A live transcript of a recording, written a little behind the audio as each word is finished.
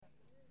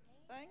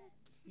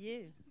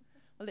you.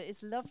 Well, it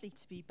is lovely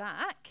to be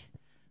back.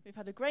 We've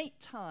had a great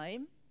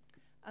time.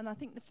 And I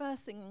think the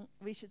first thing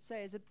we should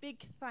say is a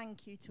big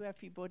thank you to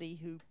everybody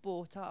who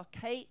bought our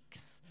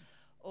cakes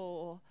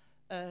or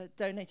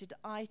donated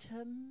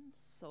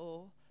items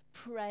or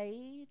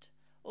prayed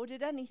or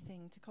did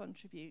anything to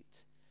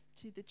contribute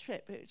to the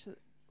trip, which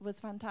was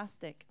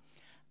fantastic.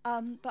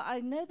 But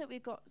I know that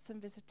we've got some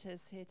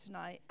visitors here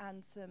tonight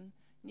and some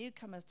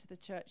newcomers to the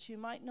church who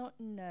might not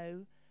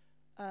know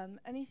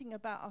anything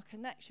about our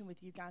connection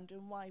with Uganda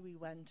and why we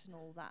went and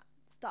all that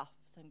stuff.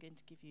 So I'm going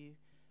to give you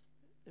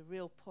the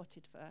real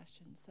potted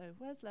version. So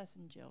where's Les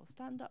and Jill?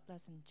 Stand up,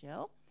 Les and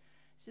Jill.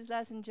 This is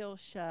Les and Jill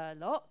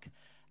Sherlock.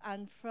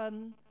 And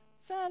from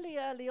fairly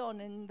early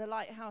on in the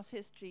Lighthouse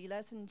history,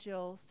 Les and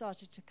Jill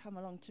started to come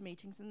along to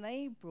meetings, and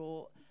they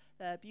brought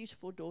their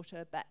beautiful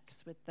daughter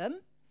Bex with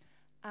them.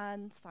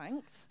 And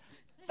thanks.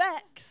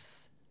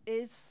 Bex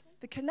is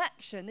the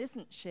connection,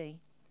 isn't she?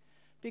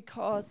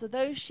 Because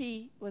although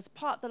she was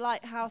part of the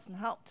Lighthouse and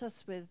helped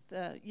us with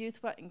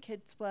youth work and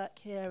kids work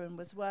here and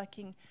was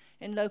working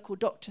in local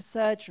doctor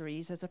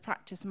surgeries as a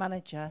practice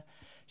manager,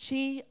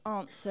 she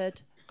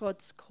answered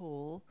God's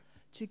call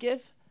to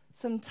give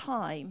some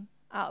time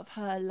out of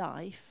her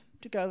life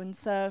to go and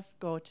serve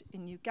God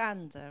in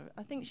Uganda.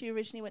 I think she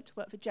originally went to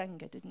work for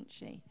Jenga, didn't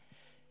she?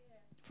 Yeah.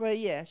 For a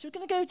year. She was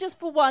going to go just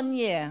for 1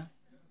 year.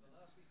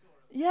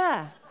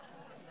 Yeah.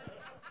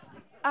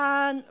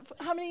 And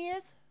how many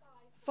years?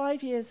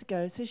 5 years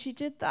ago. So she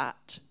did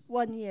that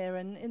 1 year,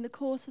 and in the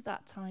course of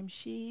that time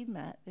she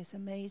met this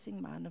amazing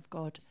man of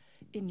God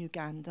in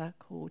Uganda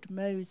called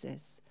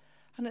Moses.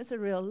 And it's a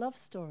real love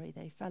story.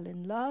 They fell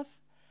in love,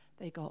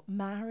 they got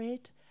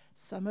married.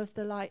 Some of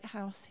the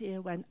Lighthouse here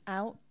went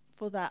out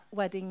for that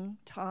wedding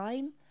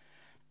time,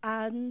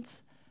 and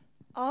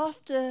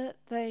after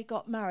they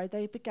got married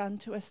they began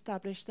to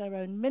establish their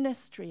own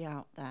ministry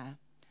out there.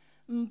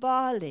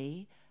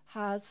 Mbali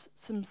has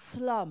some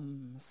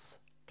slums,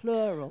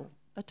 plural,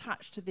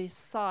 attached to the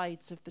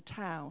sides of the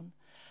town.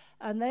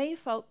 And they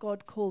felt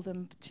God called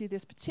them to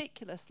this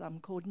particular slum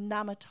called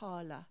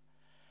Namatala.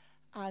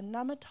 And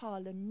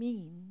Namatala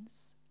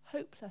means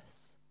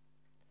hopeless.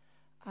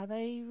 And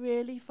they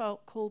really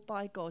felt called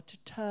by God to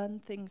turn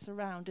things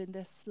around in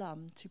this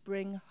slum, to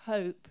bring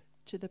hope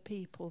to the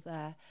people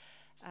there,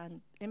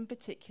 and in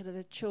particular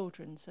the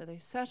children. So they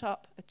set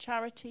up a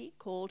charity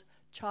called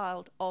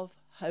Child of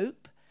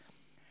Hope.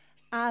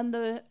 And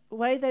the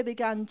way they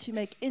began to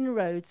make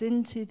inroads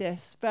into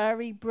this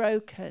very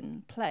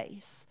broken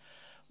place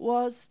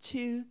was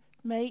to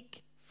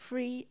make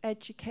free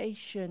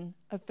education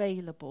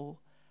available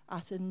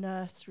at a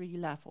nursery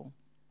level.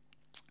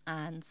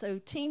 And so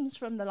teams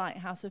from the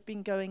Lighthouse have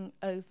been going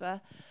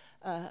over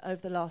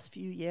the last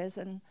few years,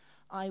 and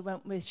I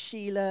went with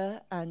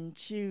Sheila and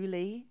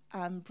Julie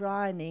and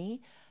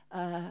Bryony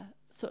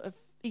sort of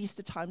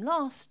Easter time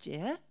last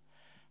year,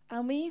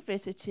 and we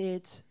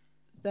visited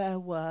their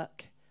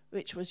work,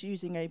 which was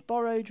using a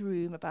borrowed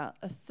room about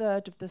a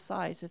third of the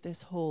size of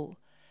this hall,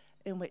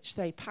 in which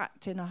they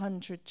packed in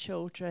 100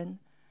 children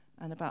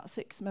and about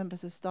 6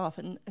 members of staff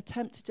and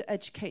attempted to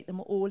educate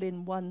them all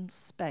in one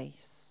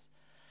space.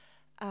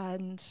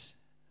 And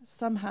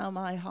somehow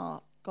my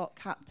heart got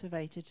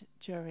captivated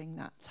during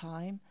that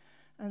time.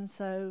 And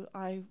so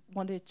I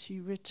wanted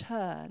to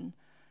return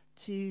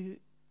to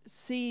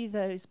see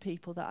those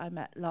people that I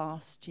met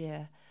last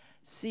year,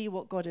 see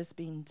what God has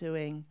been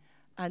doing,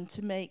 and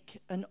to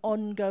make an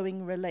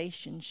ongoing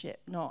relationship,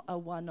 not a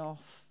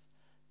one-off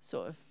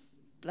sort of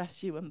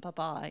bless you and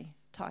bye-bye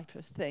type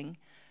of thing.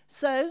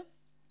 So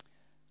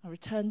I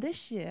returned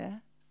this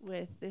year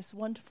with this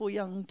wonderful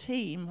young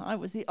team. I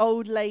was the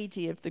old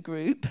lady of the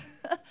group.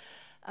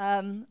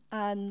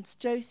 And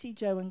Josie,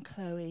 Joe and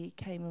Chloe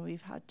came, and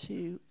we've had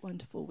 2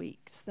 wonderful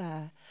weeks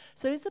there.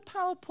 So is the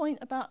PowerPoint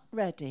about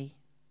ready?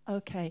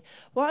 Okay.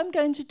 What I'm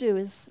going to do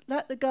is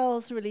let the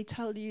girls really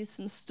tell you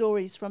some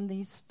stories from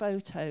these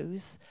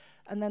photos,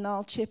 and then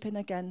I'll chip in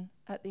again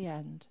at the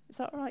end. Is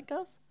that all right,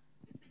 girls?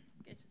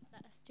 Good.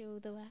 Let us do all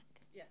the work.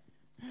 Yes.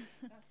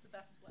 That's the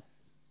best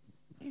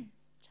way.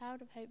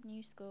 Child of Hope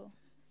New School.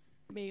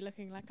 Me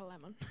looking like a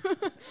lemon.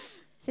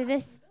 So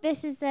this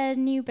is their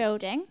new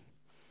building.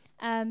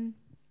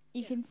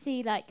 You can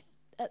see like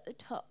at the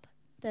top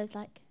there's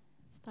like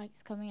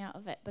spikes coming out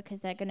of it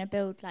because they're going to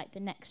build like the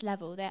next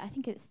level. I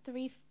think it's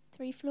three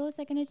floors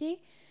they're going to do,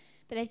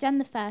 but they've done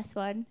the first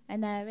one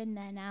and they're in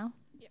there now.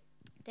 Yep.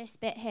 This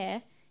bit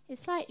here is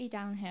slightly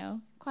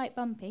downhill, quite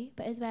bumpy,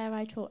 but is where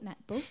I taught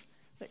netball,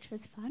 which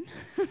was fun.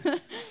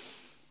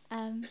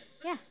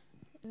 Yeah,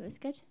 it was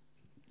good.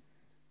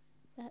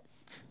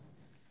 That's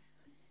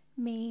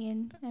me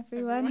and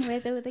everyone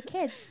with all the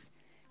kids.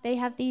 They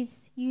have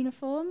these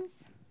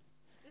uniforms.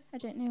 I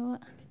don't know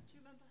what. Do you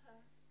remember her?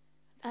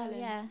 Oh, Helen.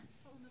 yeah.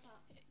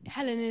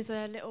 Helen is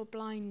a little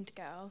blind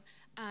girl,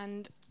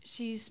 and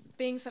she's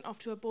being sent off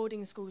to a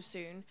boarding school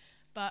soon,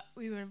 but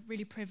we were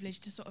really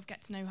privileged to sort of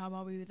get to know her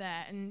while we were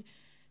there. And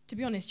to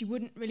be honest, you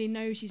wouldn't really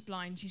know she's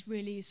blind. She's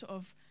really sort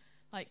of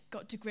like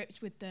got to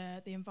grips with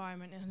the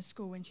environment in her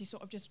school, and she's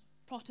sort of just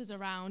potters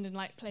around and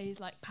like plays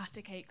like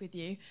patter cake with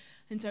you.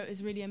 And so it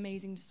was really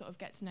amazing to sort of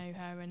get to know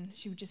her, and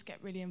she would just get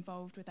really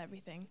involved with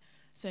everything.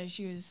 So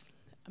she was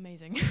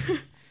amazing.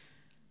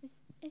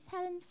 Is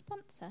Helen's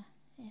sponsor?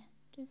 Yeah.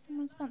 Does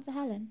someone sponsor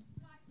Helen?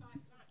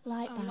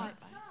 Light Bites. Light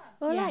Bites.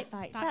 Well, Yeah, Light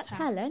Bites. That's her.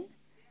 Helen.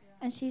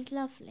 And she's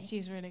lovely.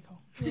 She's really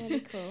cool.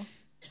 Really cool.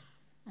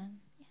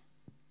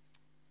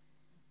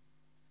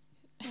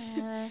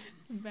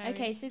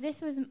 Okay, so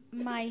this was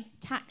my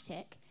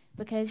tactic,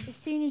 because as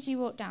soon as you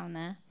walk down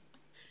there,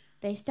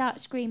 they start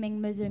screaming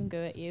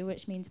Mzungu at you,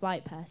 which means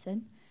white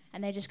person,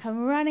 and they just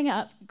come running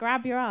up,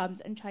 grab your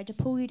arms, and try to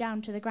pull you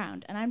down to the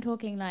ground. And I'm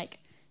talking like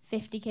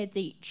 50 kids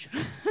each,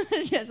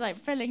 just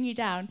like pulling you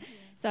down. Yeah.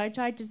 So I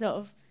tried to sort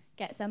of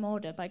get some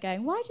order by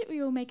going, why don't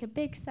we all make a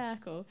big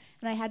circle?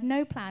 And I had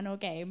no plan or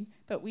game,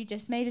 but we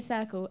just made a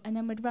circle and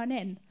then would run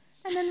in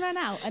and then run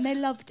out, and they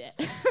loved it.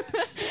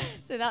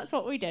 So that's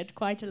what we did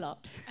quite a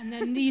lot. And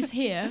then these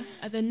here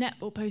are the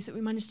netball posts that we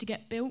managed to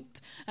get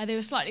built. They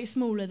were slightly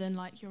smaller than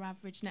like your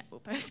average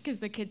netball post because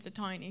the kids are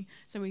tiny.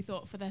 So we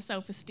thought for their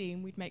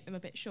self-esteem we'd make them a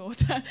bit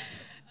shorter.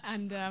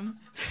 And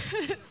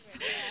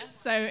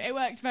so it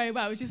worked very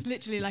well. It was just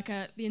literally like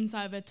the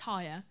inside of a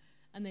tyre,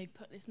 and they'd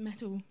put this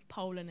metal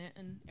pole in it,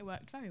 and it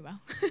worked very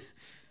well.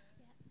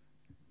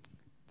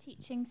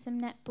 Teaching some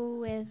netball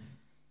with,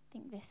 I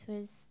think this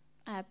was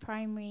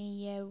primary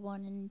year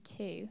 1 and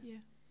 2. Yeah.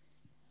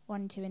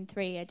 1, 2 and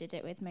 3 I did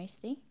it with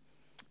mostly.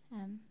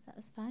 That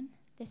was fun.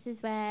 This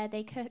is where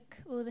they cook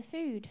all the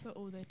food. For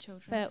all the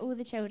children. For all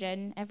the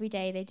children. Every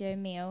day they do a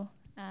meal,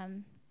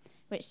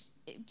 which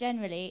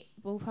generally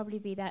will probably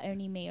be their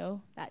only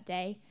meal that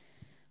day,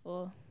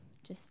 or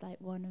just like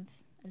one of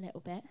a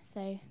little bit.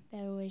 So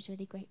they're always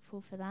really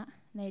grateful for that.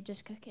 And they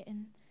just cook it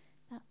in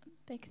that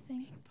big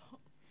thing. Big pot.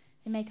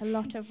 They make a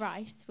lot of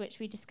rice, which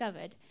we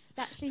discovered it's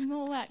actually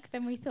more work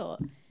than we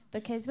thought,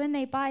 because when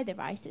they buy the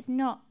rice, it's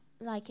not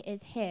like it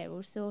is here,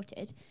 all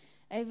sorted.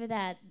 Over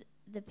there,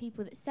 the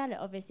people that sell it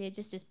obviously are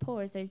just as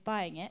poor as those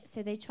buying it,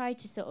 so they try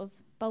to sort of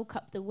bulk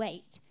up the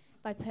weight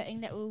by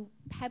putting little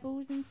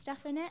pebbles and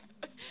stuff in it,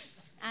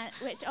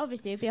 which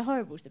obviously would be a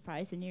horrible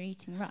surprise when you're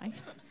eating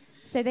rice.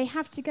 So they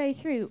have to go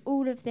through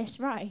all of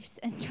this rice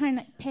and try and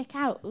like pick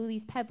out all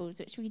these pebbles,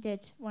 which we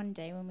did one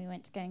day when we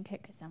went to go and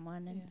cook with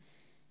someone, and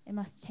it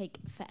must take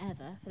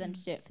forever for them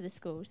to do it for the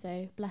school,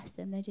 so bless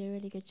them, they do a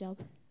really good job.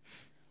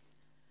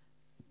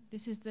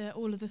 This is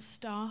all of the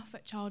staff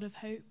at Child of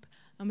Hope,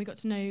 and we got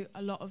to know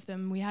a lot of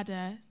them. We had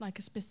a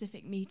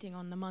specific meeting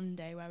on the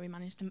Monday where we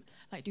managed to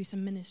like do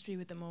some ministry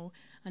with them all,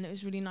 and it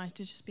was really nice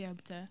to just be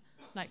able to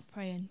like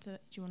pray into.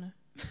 Do you want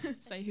to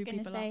say who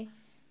people are?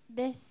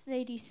 This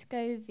lady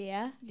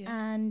Scovia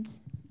and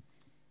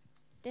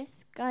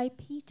this guy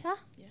Peter.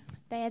 Yeah.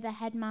 They are the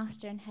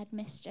headmaster and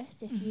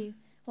headmistress. If you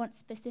want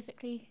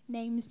specifically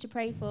names to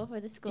pray for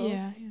the school,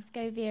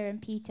 Scovia and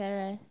Peter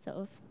are sort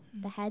of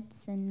the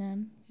heads,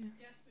 and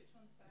Guess which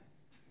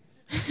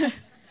one's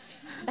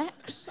Bex?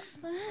 Bex up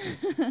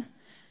there.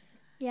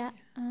 Yeah.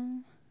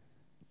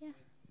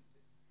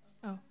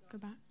 Oh, go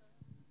back.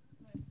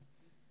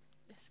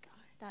 This guy.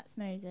 That's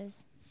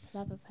Moses,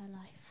 love of her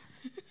life.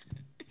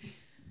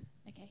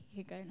 Okay,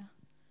 you can go now.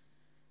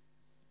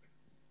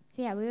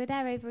 So yeah, we were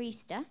there over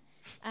Easter.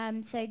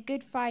 So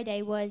Good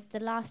Friday was the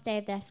last day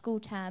of their school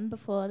term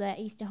before the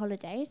Easter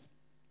holidays.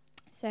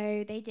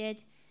 So they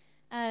did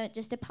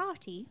just a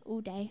party all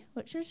day,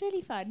 which was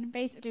really fun.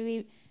 Basically,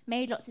 we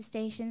made lots of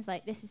stations.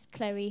 Like, this is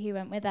Chloe who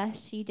went with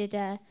us. She did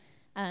a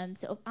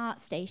sort of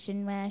art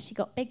station where she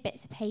got big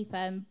bits of paper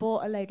and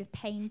bought a load of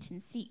paint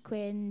and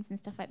sequins and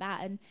stuff like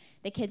that. And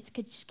the kids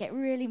could just get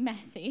really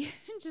messy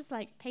and just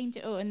like paint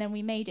it all. And then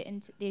we made it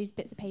into these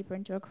bits of paper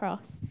into a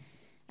cross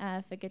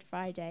for Good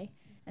Friday.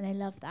 And they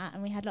loved that.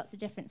 And we had lots of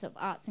different sort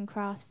of arts and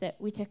crafts that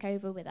we took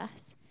over with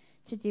us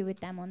to do with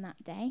them on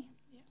that day.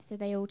 Yep. So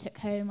they all took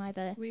home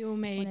either we all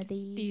made one of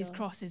these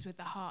crosses with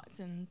the hearts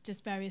and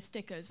just various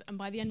stickers. And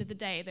by the end of the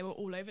day, they were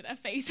all over their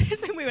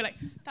faces. And we were like,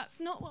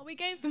 that's not what we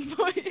gave them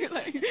for you.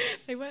 Like,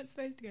 they weren't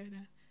supposed to go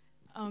there.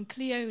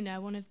 Cleona,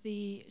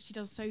 she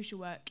does social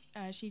work.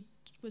 She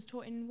was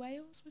taught in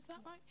Wales, was that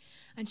right?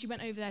 And she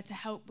went over there to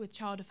help with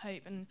Child of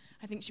Hope, and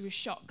I think she was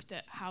shocked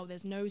at how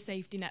there's no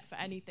safety net for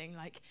anything.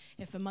 Like,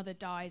 if a mother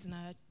dies and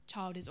her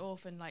child is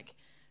orphaned, like,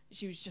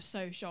 she was just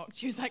so shocked.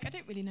 She was like, I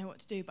don't really know what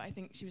to do, but I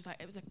think she was like,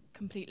 it was a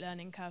complete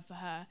learning curve for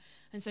her.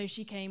 And so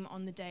she came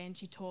on the day and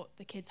she taught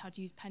the kids how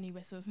to use penny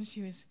whistles, and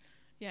she was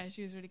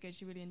really good.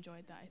 She really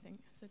enjoyed that, I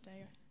think. It's a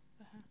day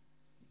for her.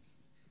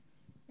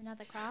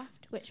 Another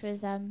craft, which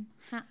was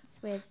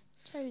hats with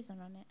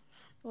chosen on it.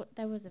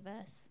 There was a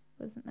verse,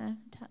 wasn't there,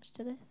 attached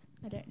to this?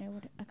 I don't know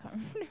I can't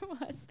remember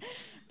what it was.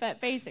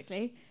 But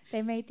basically,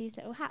 they made these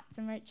little hats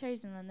and wrote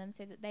chosen on them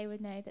so that they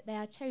would know that they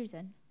are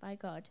chosen by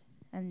God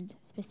and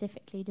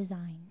specifically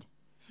designed.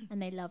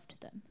 And they loved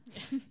them.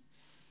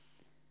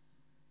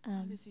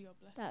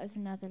 That was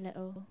another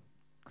little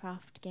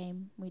craft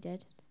game we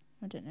did.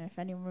 I don't know if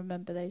anyone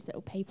remember those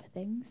little paper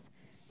things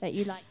that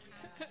you like.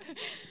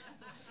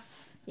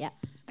 Yeah,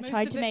 I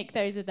tried to make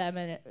those with them,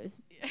 and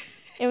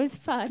it was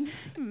fun.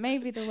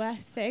 Maybe the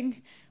worst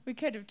thing we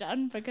could have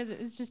done because it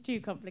was just too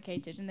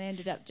complicated, and they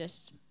ended up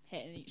just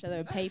hitting each other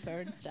with paper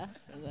and stuff.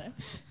 It was a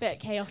bit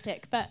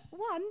chaotic, but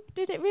one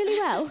did it really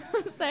well.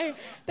 So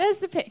there's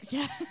the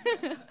picture.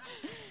 It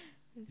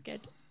was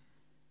good.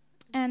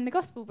 And the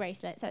gospel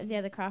bracelets, that was the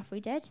other craft we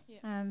did.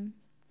 Yeah.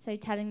 So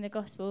telling the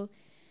gospel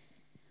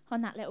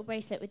on that little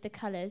bracelet with the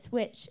colours,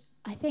 which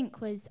I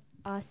think was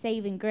our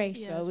saving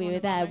grace while we were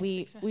there.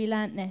 We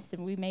learnt this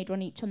and we made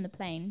one each on the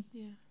plane.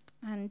 Yeah.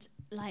 And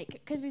like,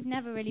 because we've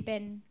never really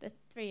been, the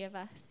three of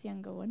us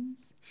younger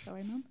ones,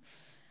 sorry Mum,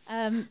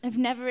 have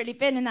never really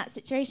been in that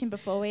situation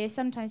before where you're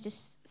sometimes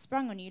just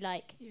sprung on you,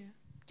 like,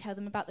 tell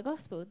them about the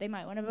gospel. They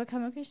might want to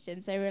become a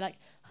Christian. So we were like,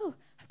 oh,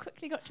 I've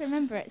quickly got to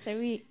remember it. So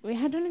we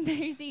had one of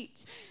those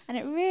each. And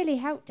it really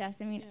helped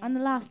us. I mean, on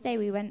the last day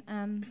we went,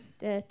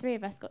 the three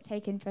of us got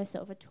taken for a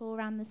sort of a tour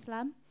around the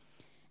slum.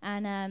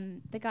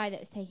 And the guy that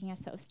was taking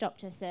us sort of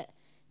stopped us at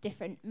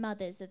different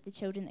mothers of the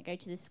children that go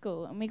to the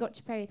school. And we got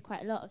to pray with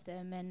quite a lot of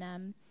them.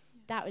 And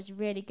that was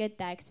really good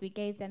there because we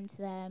gave them to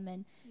them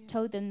and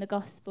told them the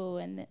gospel.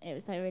 And it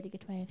was like a really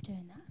good way of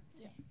doing that.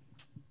 So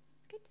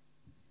it's good.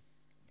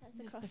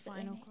 That's the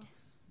final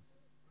cross.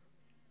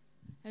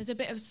 There's a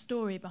bit of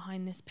story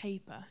behind this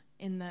paper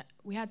in that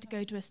we had to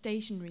go to a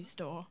stationery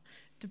store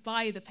to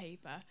buy the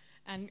paper.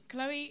 And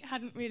Chloe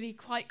hadn't really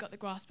quite got the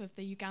grasp of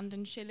the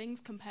Ugandan shillings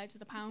compared to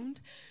the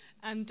pound.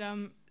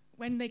 And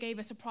when they gave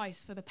us a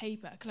price for the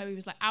paper, Chloe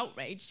was like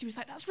outraged. She was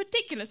like, that's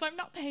ridiculous, I'm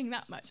not paying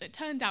that much. It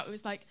turned out it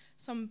was like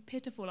some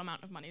pitiful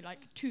amount of money,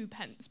 like 2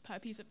 pence per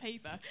piece of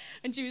paper.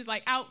 And she was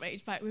like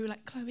outraged by it. We were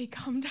like, Chloe,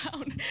 calm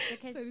down.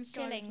 Because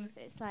so shillings,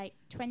 it's like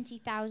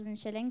 20,000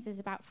 shillings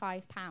is about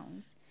 £5,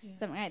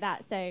 something like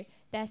that. So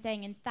they're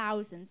saying in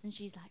thousands, and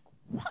she's like,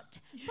 what?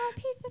 For a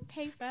piece of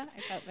paper? I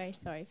felt very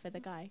sorry for the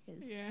guy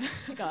because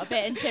she got a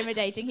bit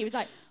intimidating. He was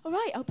like, all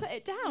right, I'll put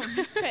it down.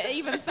 Put it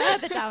even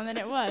further down than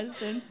it was.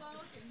 And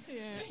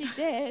she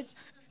did.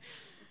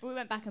 But we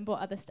went back and bought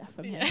other stuff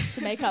from him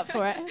to make up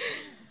for it.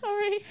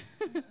 Sorry.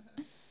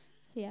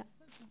 So,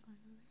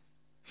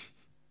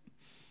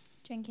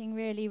 drinking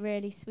really,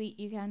 really sweet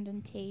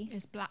Ugandan tea.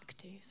 It's black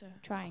tea, so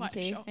trying it's quite to,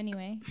 a shock.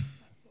 anyway. That's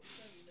what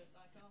Chloe looked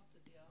like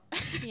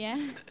after the art.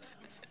 Yeah.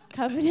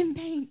 Covered in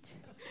paint.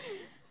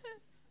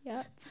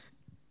 Yep.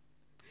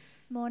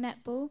 More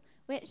netball,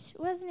 which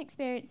was an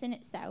experience in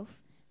itself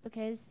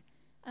because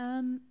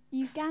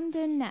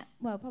Ugandan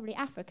probably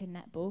African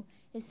netball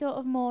is sort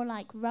of more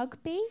like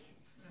rugby,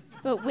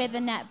 but with a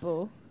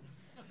netball.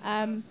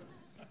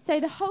 So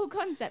the whole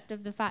concept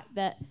of the fact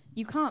that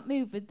you can't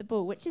move with the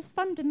ball, which is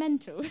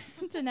fundamental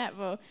to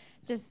netball,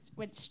 just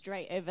went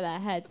straight over their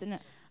heads. And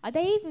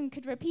they even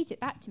could repeat it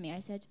back to me. I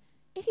said,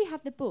 if you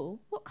have the ball,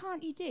 what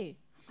can't you do?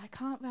 I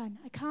can't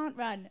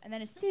run. And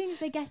then as soon as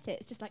they get it,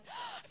 it's just like,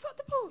 oh, I've got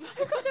the ball.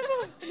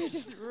 And they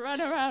just run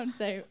around.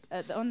 So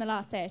on the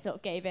last day, I sort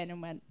of gave in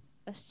and went,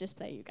 let's just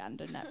play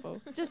Ugandan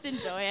netball. Just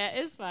enjoy it.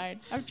 It's fine.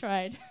 I've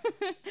tried.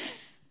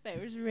 But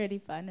it was really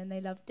fun and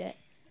they loved it.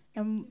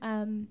 And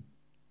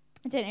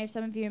I don't know if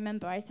some of you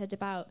remember, I said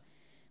about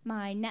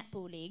my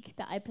netball league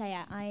that I play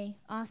at. I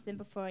asked them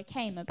before I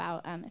came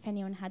about if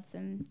anyone had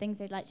some things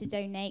they'd like to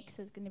donate, because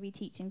I was going to be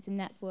teaching some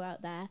netball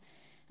out there.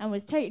 And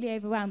was totally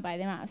overwhelmed by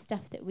the amount of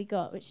stuff that we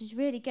got, which is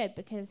really good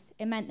because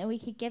it meant that we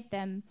could give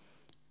them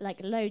like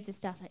loads of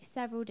stuff, like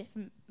several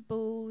different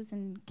balls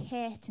and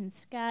kit and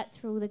skirts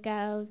for all the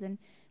girls, and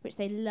which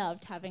they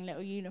loved, having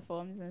little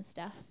uniforms and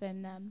stuff.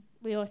 And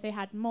we also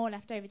had more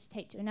left over to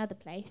take to another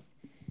place.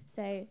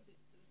 So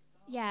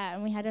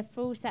and we had a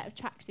full set of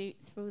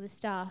tracksuits for all the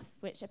staff,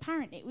 which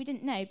apparently we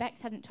didn't know.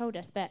 Bex hadn't told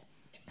us, but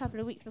a couple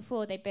of weeks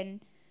before they'd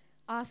been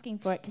asking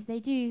for it because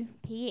they do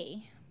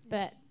PE.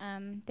 But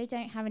they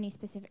don't have any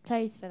specific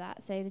clothes for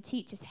that. So the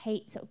teachers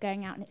hate sort of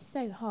going out and it's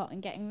so hot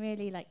and getting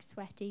really like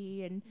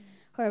sweaty and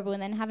horrible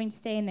and then having to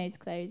stay in those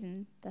clothes,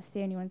 and that's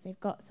the only ones they've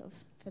got sort of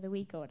for the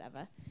week or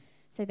whatever.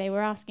 So they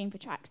were asking for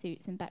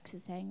tracksuits and Bex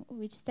was saying,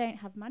 we just don't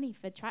have money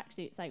for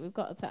tracksuits. Like we've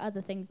got to put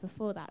other things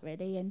before that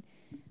really.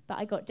 But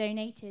I got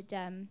donated,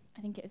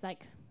 I think it was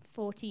like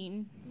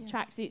 14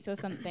 tracksuits or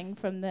something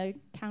from the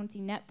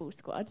county netball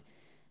squad.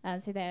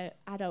 So they're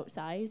adult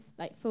size,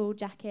 like full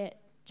jacket,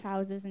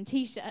 trousers and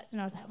t-shirts, and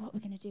I was like, what are we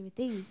going to do with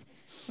these?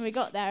 And we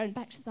got there and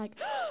Bex was like,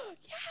 oh,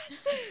 yes!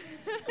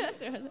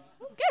 So I was like,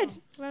 oh, good,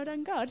 well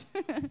done, God.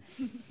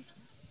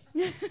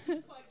 Yeah,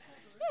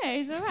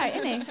 he's all right,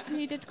 isn't he?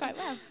 He did quite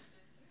well.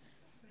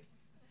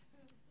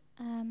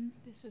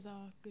 This was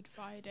our Good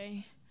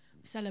Friday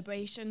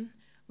celebration.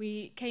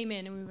 We came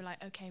in and we were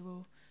like, okay,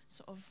 we'll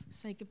sort of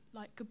say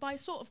goodbye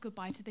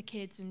to the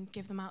kids and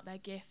give them out their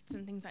gifts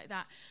and things like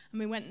that.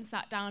 And we went and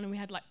sat down and we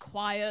had like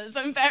choirs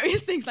and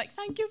various things like,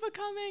 thank you for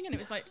coming. And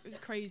it was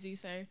crazy.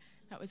 So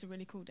that was a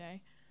really cool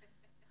day.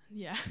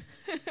 Yeah.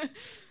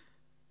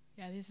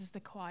 This is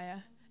the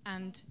choir.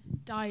 And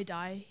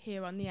Di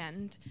here on the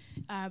end.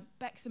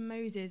 Bex and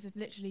Moses had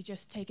literally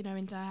just taken her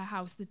into her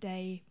house the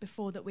day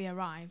before that we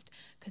arrived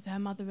because her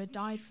mother had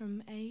died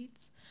from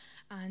AIDS.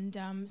 And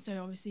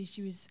so obviously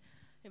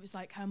it was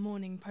like her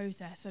mourning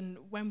process, and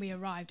when we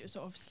arrived, it was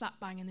sort of slap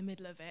bang in the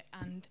middle of it,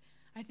 and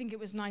I think it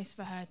was nice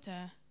for her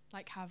to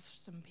like have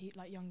some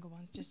like younger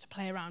ones just to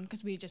play around,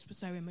 because we just were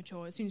so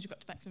immature. As soon as we got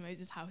to Bex and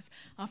Moses' house,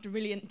 after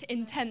really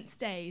intense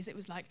days, it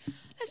was like,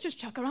 let's just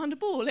chuck around a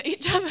ball at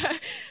each other.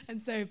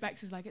 And so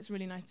Bex was like, it's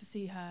really nice to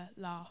see her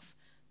laugh,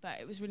 but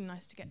it was really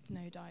nice to get to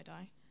know Di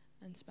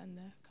and spend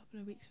a couple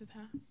of weeks with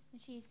her.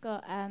 She's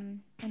got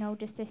an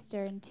older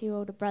sister and 2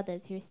 older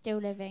brothers who are still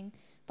living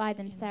by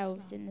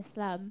themselves in the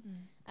slum.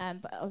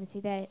 But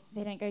obviously they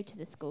don't go to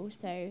the school,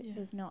 so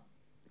there's not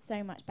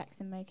so much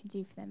Bex and Mo can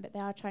do for them, but they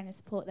are trying to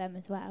support them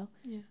as well.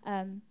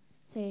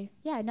 So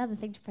another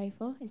thing to pray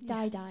for is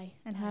Di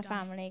and her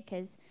family,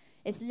 because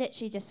it's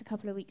literally just a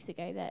couple of weeks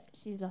ago that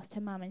she's lost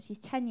her mum, and she's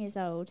 10 years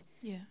old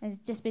and has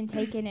just been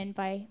taken in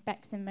by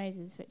Bex and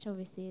Moses, which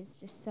obviously is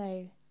just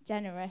so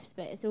generous,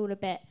 but it's all a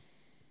bit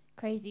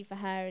crazy for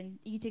her, and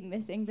eating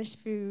this English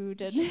food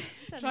and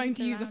trying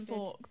to use a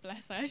fork,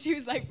 bless her. She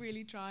was like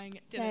really trying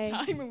at dinner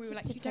time, and we were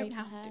like, you don't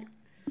have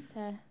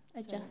to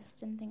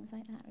adjust and things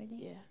like that,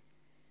 really. Yeah.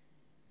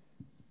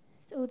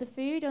 So all the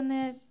food on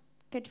the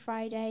Good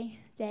Friday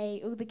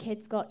day, all the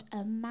kids got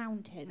a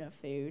mountain of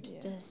food,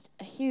 just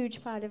a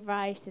huge pile of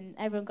rice, and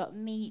everyone got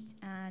meat,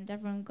 and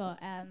everyone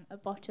got a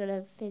bottle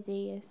of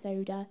fizzy, a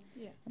soda,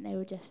 and they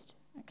were just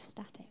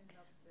ecstatic,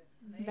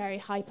 very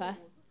hyper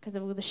because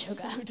of all the sugar.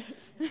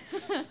 Sodas.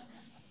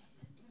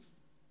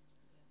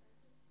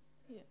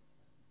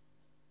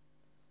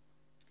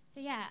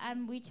 So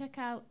we took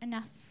out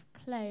enough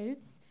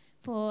clothes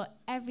for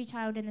every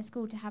child in the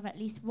school to have at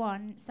least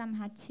one. Some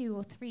had 2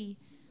 or 3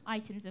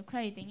 items of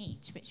clothing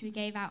each, which we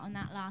gave out on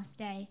that last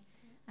day,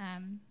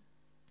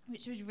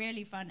 which was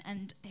really fun.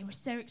 And they were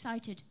so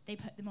excited, they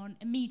put them on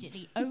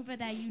immediately over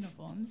their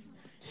uniforms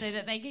so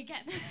that they could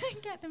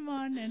get them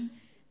on, and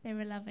they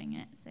were loving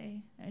it. So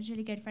it was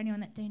really good for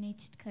anyone that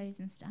donated clothes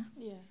and stuff.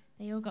 Yeah.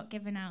 They all got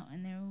given out,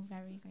 and they were all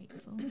very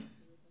grateful.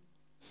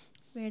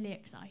 Really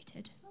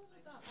excited. Tell me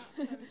about that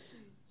pair of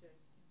shoes,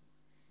 Jason.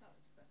 That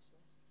was special.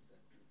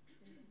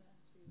 In the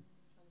nursery, when you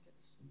were trying to get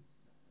the shoes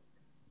for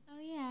that.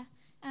 Oh, yeah.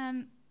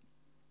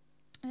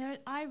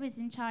 I was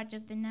in charge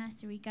of the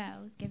nursery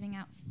girls, giving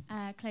out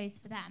clothes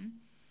for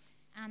them.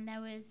 And there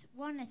was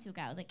one little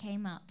girl that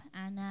came up,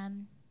 and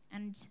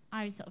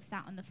I was sort of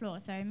sat on the floor,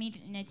 so I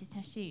immediately noticed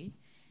her shoes.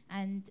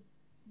 And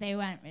they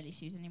weren't really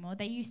shoes anymore.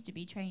 They used to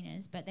be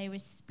trainers, but they were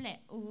split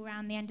all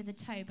around the end of the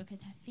toe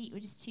because her feet were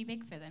just too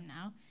big for them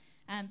now.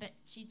 But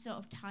she'd sort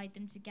of tied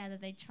them together.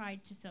 They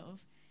tried to sort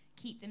of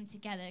keep them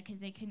together because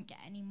they couldn't get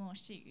any more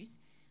shoes.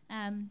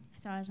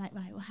 So I was like,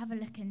 right, we'll have a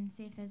look and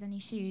see if there's any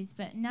shoes.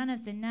 But none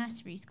of the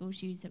nursery school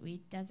shoes that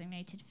we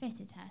designated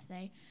fitted her. So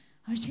I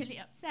was really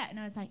upset, and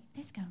I was like,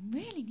 this girl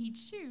really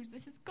needs shoes.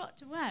 This has got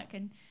to work.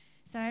 And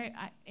so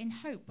I, in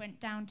hope,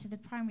 went down to the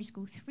primary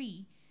school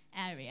 3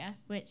 area,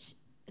 which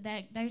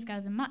those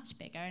girls are much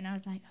bigger. And I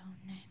was like, oh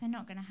no, they're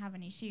not going to have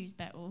any shoes,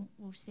 but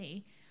we'll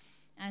see.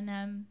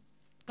 And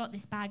got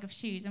this bag of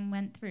shoes and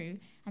went through,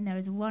 and there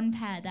was one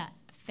pair that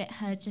fit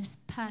her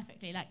just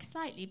perfectly, like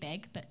slightly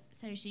big, but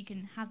so she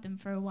can have them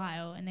for a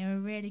while, and they were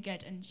really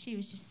good, and she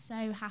was just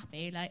so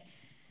happy, like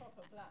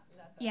proper black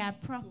leather. Yeah,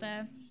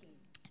 proper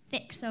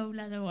thick sole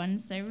leather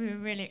ones. So we were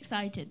really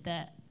excited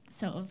that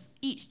sort of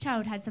each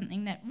child had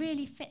something that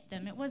really fit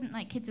them. It wasn't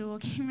like kids were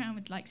walking around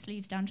with like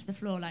sleeves down to the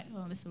floor, like,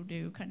 oh, this will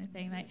do kind of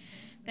thing. Like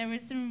there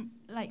was some,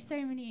 like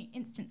so many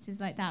instances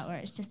like that where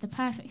it's just the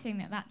perfect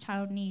thing that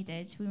child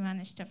needed. We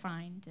managed to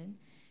find, and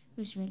it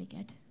was really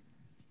good.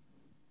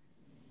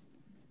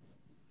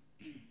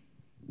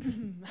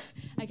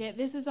 Okay,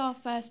 this is our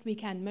first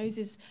weekend.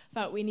 Moses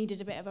felt we needed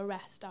a bit of a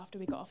rest after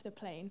we got off the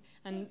plane,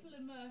 and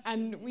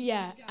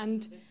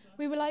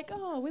we were like,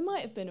 oh, we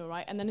might have been all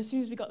right. And then as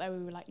soon as we got there,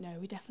 we were like, no,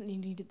 we definitely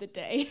needed the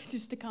day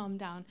just to calm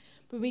down.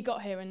 But we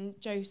got here, and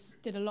Jose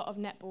did a lot of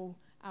netball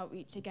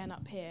outreach again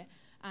up here,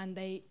 and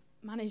they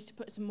managed to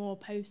put some more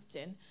posts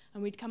in,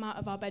 and we'd come out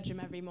of our bedroom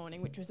every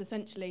morning, which was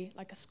essentially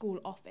like a school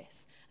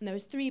office, and there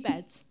was 3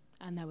 beds,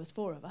 and there was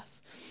 4 of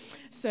us.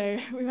 So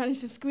we managed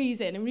to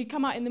squeeze in, and we'd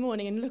come out in the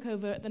morning and look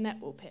over at the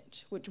netball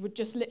pitch, which would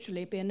just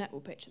literally be a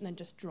netball pitch and then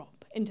just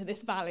drop into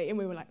this valley, and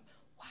we were like,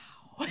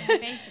 wow.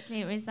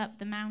 Basically, it was up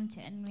the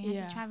mountain. We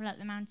had to travel up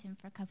the mountain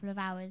for a couple of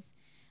hours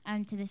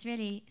to this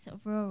really sort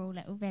of rural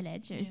little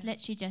village. It was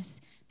literally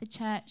just the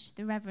church,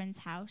 the reverend's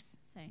house,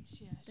 so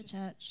the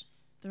church,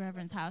 the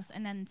reverend's house,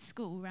 and then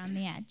school around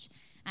the edge,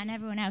 and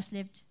everyone else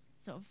lived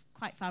sort of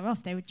quite far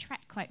off. They would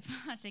trek quite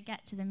far to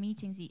get to the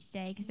meetings each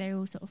day because they were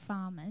all sort of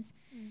farmers.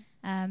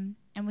 And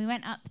we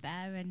went up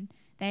there, and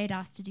they'd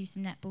asked to do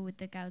some netball with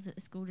the girls at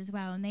the school as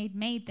well, and they'd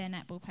made their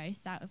netball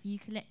posts out of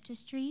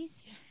eucalyptus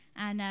trees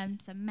and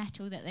some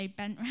metal that they'd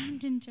bent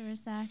round into a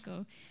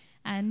circle.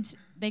 And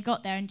they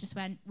got there and just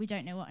went, we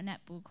don't know what a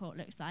netball court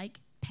looks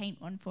like,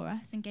 paint one for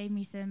us, and gave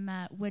me some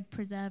wood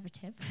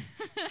preservative.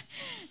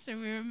 So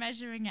we were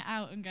measuring it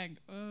out and going,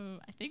 oh,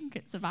 I think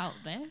it's about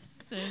this,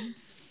 and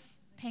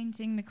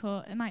painting the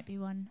court. There might be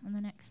one on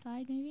the next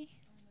slide, maybe.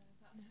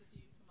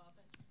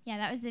 Yeah,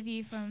 that was the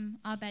view from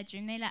our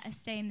bedroom. They let us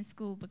stay in the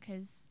school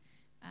because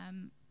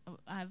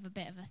I have a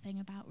bit of a thing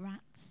about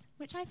rats,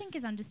 which I think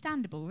is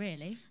understandable,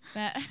 really.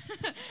 But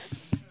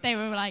they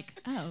were like,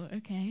 oh,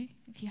 okay,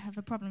 if you have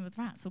a problem with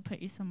rats, we'll put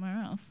you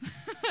somewhere else.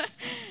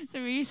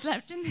 So we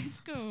slept in this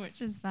school, which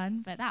was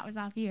fun. But that was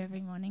our view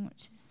every morning,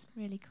 which is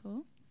really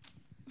cool.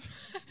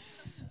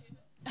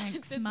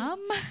 Thanks, Mum.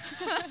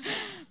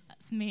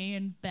 That's me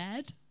in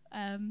bed.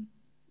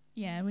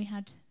 Yeah, we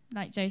had,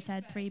 like Joe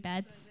said, 3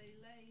 beds.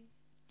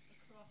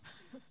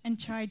 And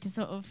tried to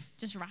sort of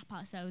just wrap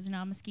ourselves in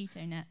our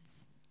mosquito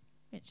nets,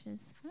 which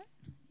was fun,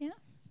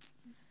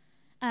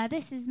 yeah.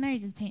 This is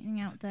Moses painting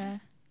out the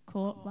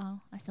court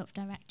while I sort of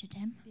directed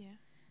him.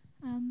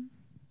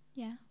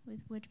 Yeah,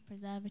 with wood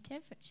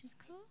preservative, which is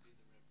cool.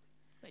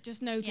 But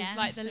just notice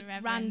the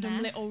Reverend random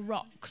there. little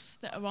rocks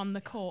that are on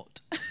the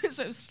court.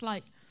 So it's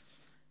like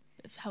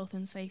bit of health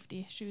and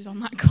safety issues on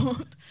that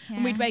court. Yeah.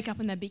 And we'd wake up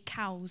and there'd be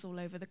cows all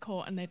over the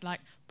court and they'd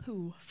like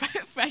poo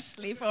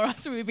freshly for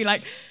us. So we'd be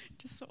like,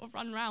 just sort of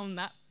run round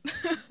that.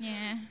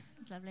 Yeah,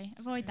 it's lovely.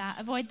 Avoid that.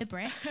 Avoid the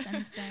bricks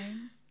and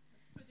stones.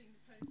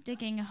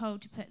 Digging a hole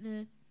to put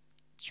the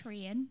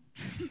tree in,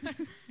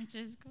 which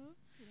is cool.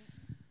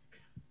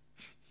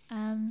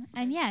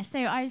 And yeah, so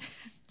I was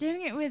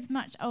doing it with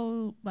not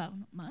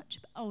much,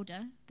 but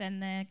older than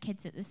the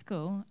kids at the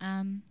school.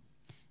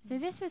 So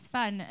this was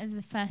fun as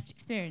a first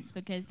experience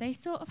because they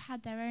sort of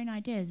had their own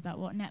ideas about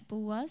what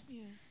netball was.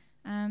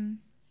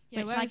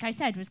 Which, like I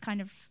said, was kind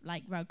of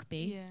like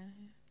rugby,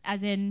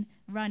 as in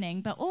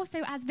running, but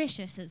also as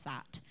vicious as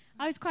that.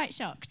 I was quite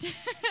shocked.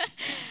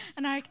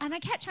 and I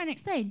kept trying to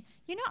explain,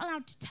 you're not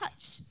allowed to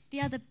touch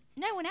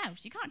no one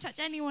else. You can't touch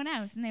anyone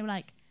else. And they were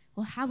like,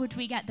 well, how would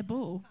we get the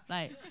ball?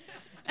 Like,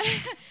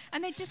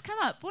 and they'd just come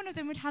up. One of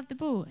them would have the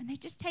ball, and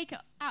they'd just take it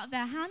out of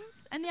their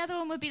hands, and the other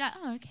one would be like,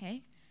 oh,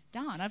 okay,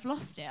 darn, I've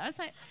lost it. I was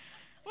like,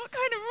 what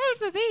kind of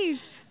rules are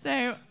these?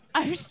 So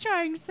I was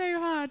trying so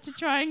hard to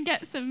try and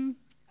get some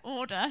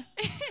order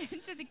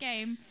into the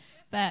game,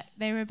 but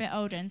they were a bit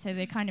older, and so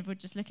they kind of would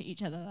just look at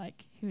each other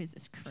like, who is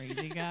this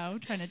crazy girl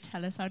trying to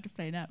tell us how to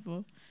play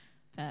netball?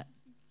 But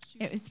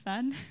it was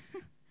fun.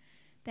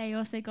 They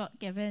also got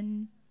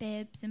given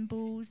bibs and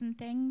balls and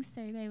things,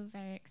 so they were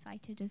very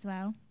excited as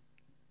well.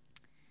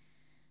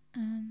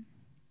 Yeah.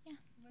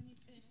 When you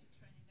finished the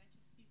training, they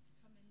just used to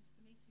come into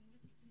the meeting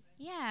with you, didn't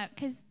they? Yeah,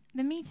 because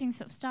the meeting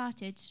sort of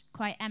started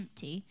quite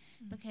empty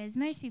because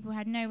most people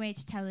had no way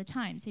to tell the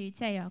time. So you'd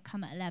say, I'll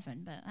come at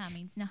 11, but that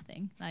means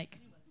nothing. Like,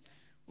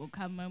 we'll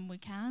come when we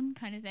can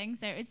kind of thing.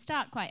 So it'd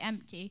start quite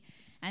empty.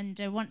 And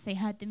once they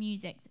heard the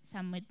music,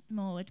 some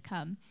more would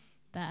come.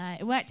 But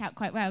it worked out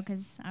quite well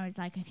because I was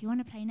like, if you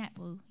want to play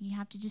netball, you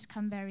have to just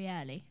come very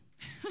early.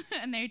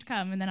 And they would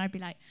come, and then I'd be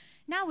like,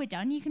 now we're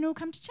done, you can all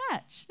come to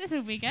church. This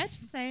will be good.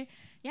 So,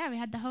 yeah, we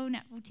had the whole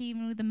netball team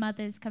and all the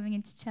mothers coming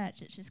into church,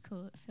 which was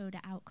cool. It filled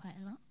it out quite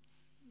a lot.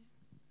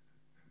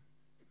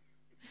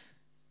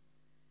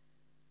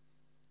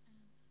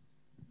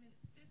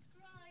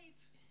 Describe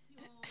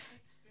your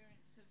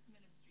experience of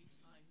ministry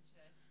time,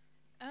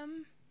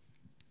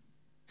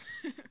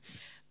 Joe.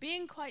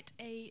 Being quite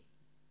a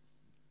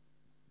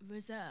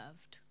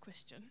reserved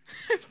Christian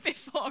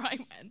before I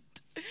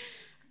went.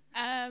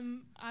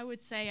 I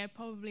would say I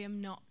probably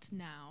am not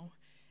now.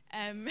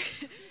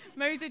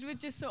 Moses would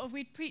just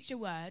we'd preach a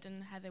word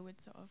and Heather would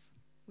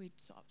we'd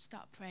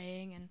start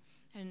praying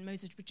and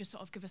Moses would just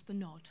give us the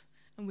nod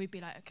and we'd be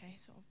like, okay,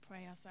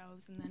 pray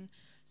ourselves and then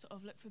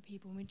look for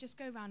people and we'd just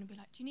go around and be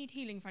like, do you need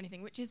healing for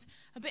anything? Which is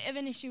a bit of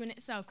an issue in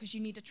itself because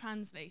you need a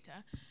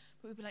translator.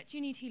 But we'd be like, do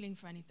you need healing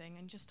for anything?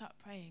 And just start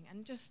praying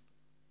and just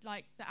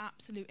like the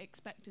absolute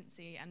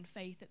expectancy and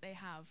faith that they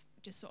have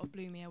just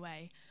blew me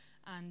away.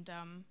 And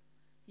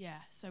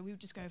so we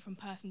would just go from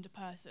person to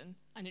person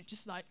and it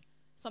just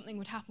something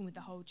would happen with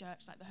the whole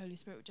church, like the Holy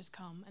Spirit would just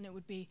come and it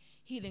would be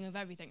healing of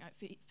everything, like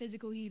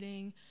physical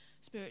healing,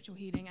 spiritual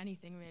healing,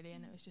 anything really.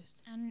 And it was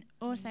just... And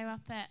also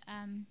up at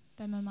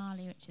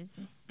Bomamali, which is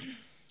this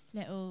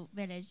little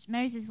village,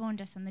 Moses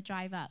warned us on the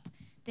drive up,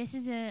 this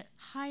is a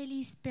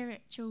highly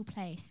spiritual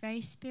place,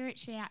 very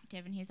spiritually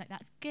active. And he was like,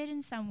 that's good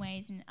in some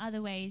ways and in other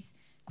ways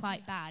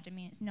quite bad. I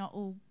mean, it's not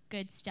all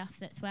good stuff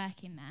that's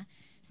working there.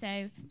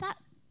 So that,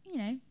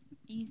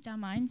 eased our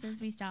minds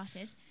as we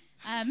started.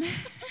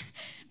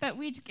 But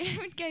we'd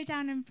go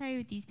down and pray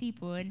with these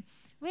people. And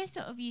we're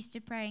used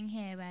to praying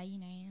here where, you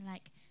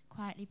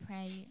quietly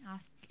pray,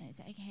 ask, is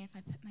it okay if I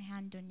put my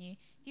hand on you?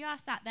 If you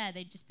ask that there,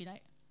 they'd just be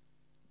like,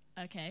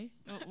 okay,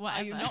 or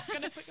whatever. Are you not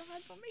going to put your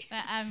hands on me?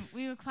 But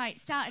we were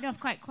started off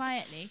quite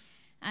quietly,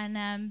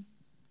 and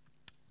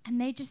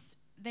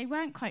they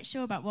weren't quite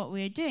sure about what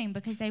we were doing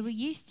because they were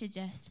used to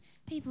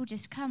people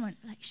just come and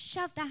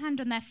shove their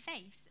hand on their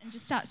face and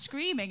just start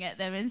screaming at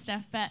them and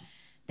stuff. But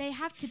they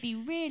have to be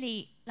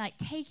really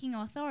taking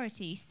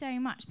authority so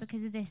much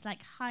because of this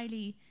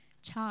highly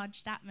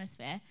charged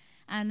atmosphere.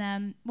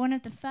 And one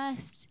of the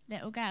first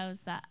little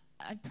girls that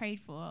I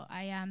prayed for,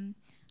 I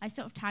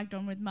tagged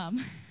on with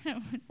Mum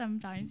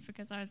sometimes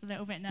because I was a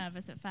little bit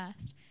nervous at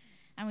first.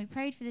 And we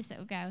prayed for this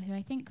little girl who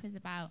I think was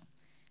about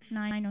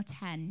 9 or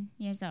 10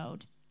 years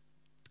old.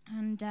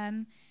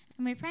 And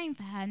we were praying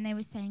for her and they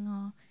were saying,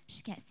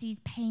 she gets these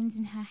pains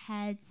in her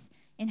head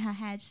in her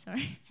head.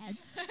 Sorry, heads.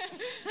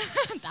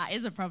 That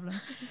is a problem.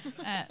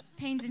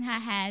 Pains in her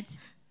head.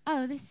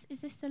 Oh, is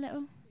this the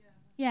little?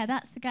 Yeah,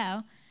 that's the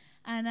girl.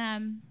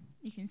 And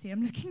you can see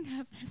I'm looking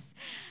nervous.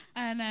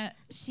 And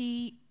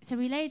so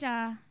we laid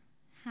our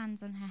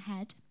hands on her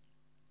head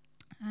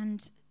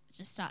and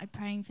just started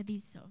praying for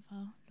these sort of,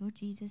 oh, Lord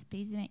Jesus,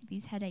 please make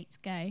these headaches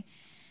go.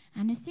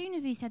 And as soon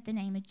as we said the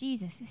name of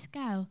Jesus, this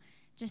girl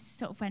just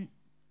sort of went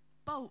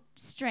bolt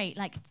straight,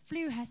 like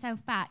flew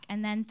herself back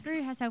and then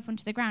threw herself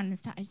onto the ground and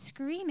started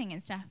screaming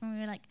and stuff. And we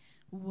were like,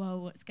 whoa,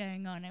 what's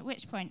going on? At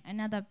which point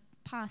another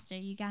pastor,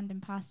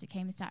 Ugandan pastor,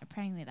 came and started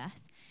praying with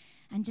us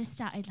and just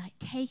started like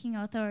taking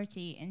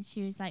authority. And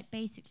she was like,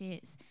 basically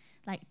it's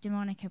like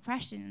demonic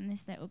oppression in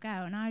this little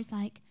girl. And I was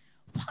like,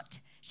 what?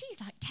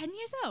 She's like 10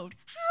 years old.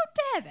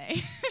 How dare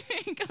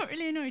they? Got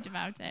really annoyed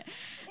about it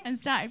and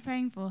started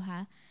praying for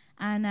her.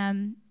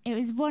 And it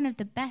was one of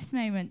the best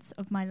moments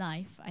of my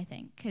life, I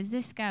think, because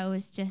this girl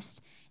was just,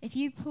 if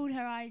you pulled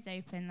her eyes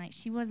open, like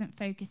she wasn't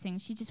focusing,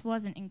 she just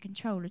wasn't in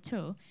control at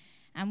all.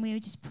 And we were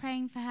just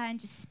praying for her and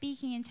just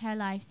speaking into her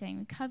life, saying,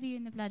 we cover you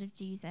in the blood of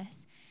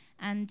Jesus.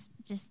 And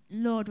just,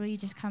 Lord, will you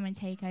just come and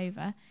take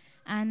over?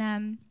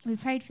 And we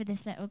prayed for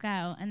this little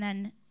girl. And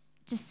then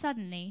just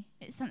suddenly,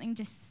 something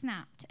just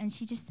snapped. And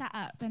she just sat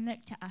up and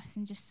looked at us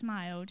and just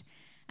smiled.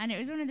 And it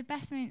was one of the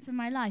best moments of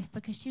my life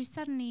because she was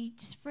suddenly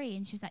just free.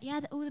 And she was like, yeah,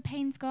 all the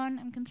pain's gone.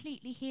 I'm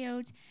completely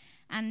healed.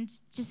 And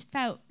just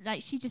felt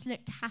like she just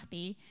looked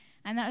happy.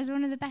 And that was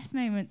one of the best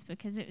moments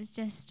because it was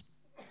just,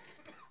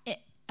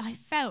 I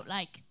felt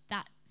like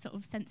that sort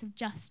of sense of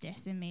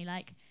justice in me.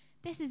 Like,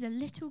 this is a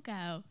little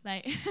girl.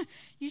 Like,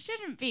 you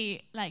shouldn't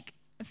be, like,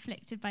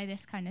 afflicted by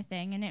this kind of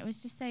thing. And it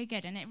was just so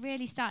good. And it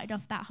really started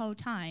off that whole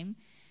time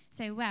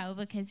so well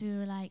because we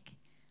were like,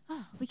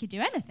 oh, we could do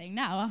anything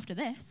now after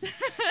this.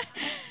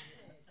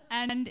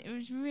 And it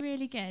was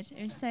really good.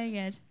 It was so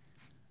good.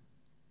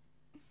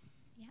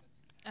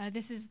 Yeah.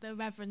 This is the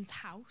Reverend's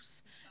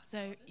house.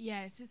 So,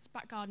 yeah, it's his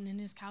back garden and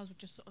his cows would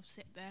just sort of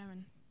sit there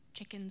and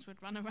chickens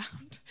would run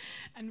around.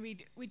 And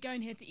we'd go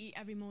in here to eat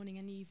every morning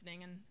and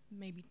evening and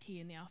maybe tea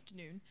in the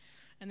afternoon.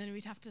 And then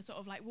we'd have to sort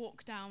of like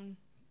walk down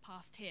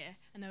past here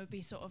and there would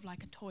be sort of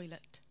like a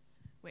toilet,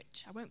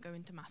 which I won't go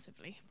into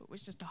massively, but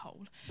was just a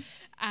hole.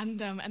 And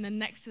then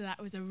next to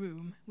that was a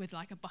room with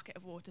like a bucket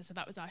of water. So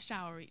that was our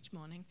shower each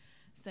morning.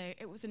 So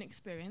it was an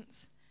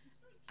experience.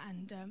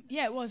 And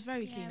yeah, it was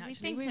very clean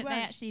actually. We think that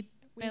they actually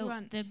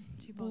built the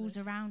walls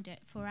around it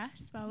for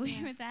us while we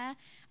were there.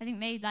 I think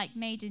they like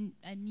made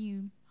a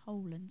new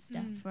hole and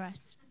stuff for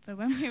us for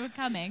when we were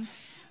coming,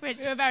 which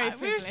we were very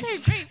we were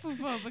so grateful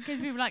for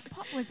because we were like,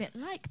 what was it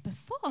like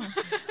before?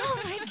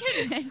 Oh my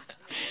goodness.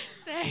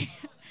 So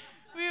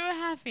we were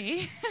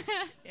happy.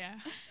 Yeah.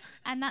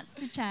 And that's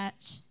the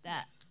church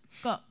that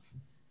got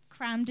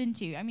crammed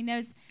into. I mean, there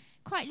was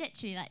quite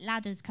literally like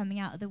ladders coming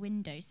out of the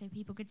window so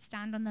people could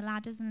stand on the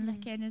ladders and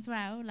look in as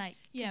well. Like,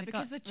 yeah,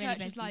 because the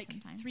church was like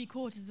sometimes.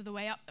 3/4 of the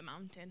way up the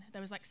mountain.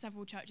 There was like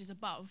several churches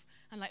above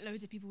and like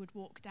loads of people would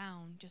walk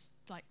down just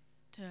like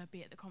to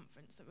be at the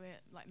conference that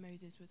like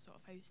Moses was sort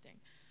of hosting.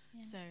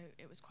 Yeah. So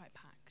it was quite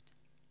packed.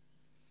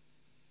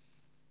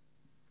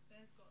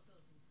 They've got a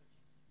building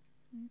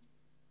project.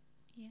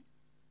 Yeah.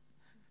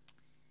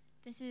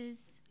 This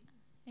is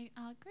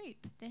our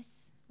group.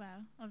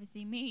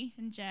 Obviously me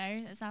and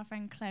Joe, that's our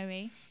friend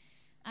Chloe.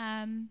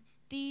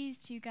 These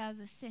two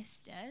girls are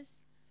sisters.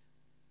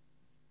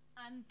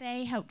 And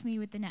they helped me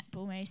with the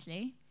netball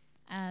mostly.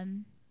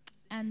 And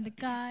the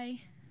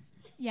guy,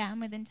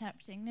 I'm with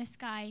interpreting. This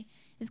guy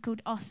is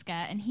called Oscar,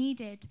 and he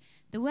did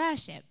the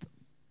worship,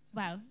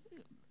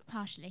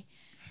 partially.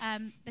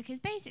 Because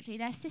basically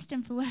their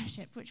system for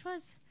worship, which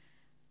was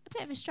a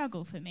bit of a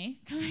struggle for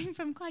me, coming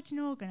from quite an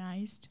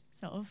organised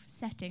sort of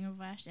setting of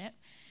worship,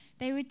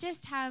 they would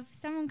just have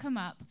someone come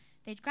up,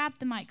 they'd grab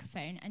the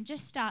microphone and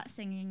just start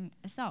singing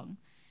a song.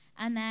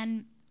 And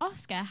then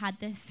Oscar had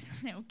this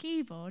little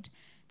keyboard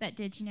that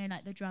did,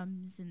 like the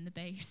drums and the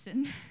bass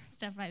and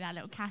stuff like that,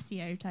 little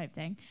Casio type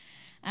thing.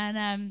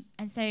 And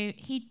so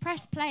he'd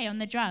press play on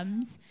the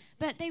drums,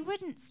 but they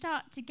wouldn't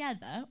start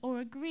together or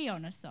agree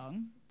on a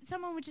song.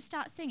 Someone would just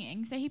start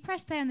singing, so he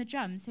pressed play on the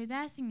drums, so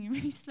they're singing a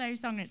really slow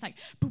song, and it's like,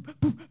 boo, boo,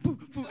 boo, boo,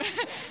 boo.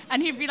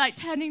 And he'd be like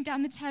turning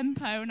down the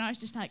tempo, and I was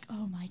just like,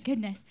 oh my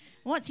goodness.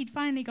 Once he'd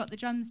finally got the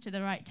drums to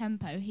the right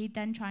tempo, he'd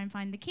then try and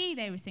find the key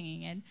they were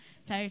singing in,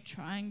 so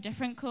trying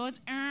different chords,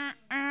 and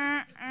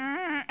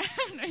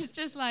it was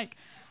just like,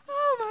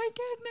 oh my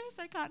goodness,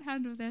 I can't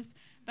handle this.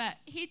 But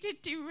he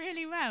did do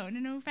really well, and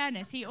in all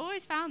fairness, he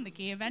always found the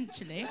key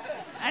eventually,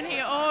 and he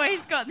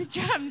always got the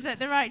drums at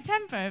the right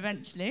tempo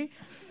eventually.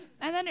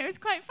 And then it was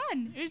quite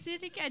fun. It was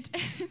really good.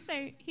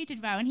 So he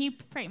did well, and he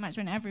pretty much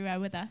went everywhere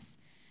with us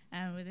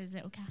with his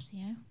little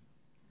Casio,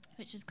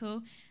 which was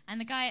cool. And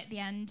the guy at the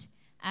end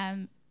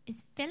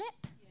is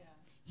Philip. Yeah.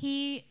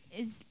 He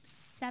is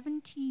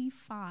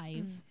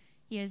 75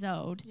 years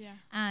old. Yeah.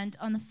 And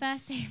on the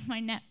first day of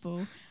my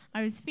netball,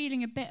 I was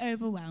feeling a bit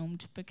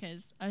overwhelmed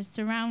because I was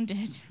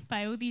surrounded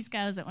by all these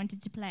girls that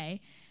wanted to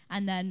play.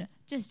 and then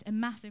just a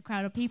massive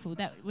crowd of people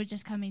that were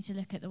just coming to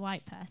look at the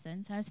white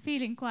person. So I was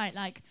feeling quite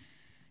like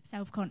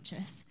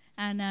self-conscious,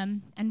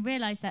 and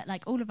realised that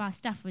like all of our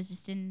stuff was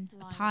just in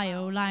a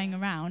pile lying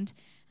around.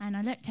 And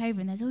I looked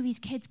over and there's all these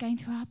kids going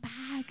through our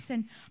bags,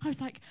 and I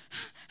was like,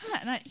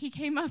 and he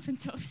came up and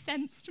sort of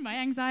sensed my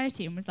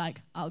anxiety and was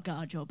like, "I'll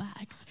guard your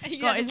bags."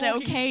 Got his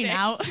little cane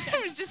out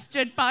and was just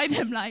stood by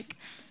them like,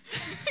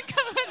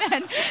 come on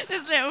then,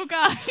 this little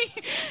guy.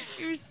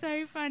 He was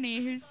so funny,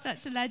 he was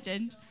such a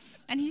legend.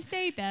 And he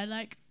stayed there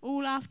like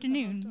all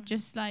afternoon,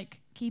 just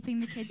like keeping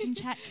the kids in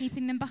check,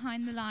 keeping them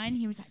behind the line.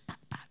 He was like, back.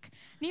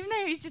 And even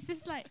though he was just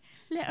this like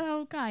little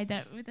old guy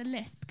that with a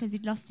lisp because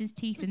he'd lost his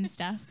teeth and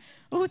stuff,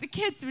 all the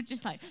kids were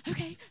just like,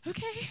 okay.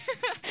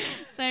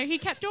 So he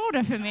kept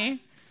order for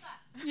me.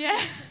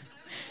 Yeah.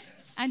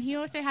 And he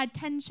also had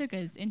 10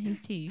 sugars in his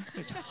tea,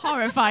 which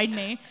horrified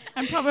me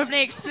and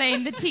probably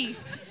explained the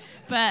teeth.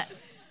 But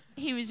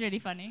he was really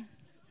funny.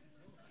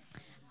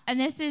 And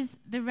this is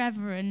the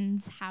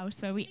Reverend's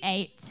house where we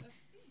ate.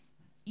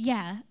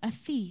 Yeah, a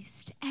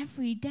feast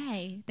every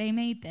day. They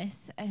made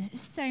this,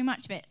 so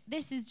much of it.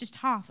 This is just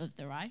half of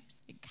the rice.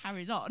 It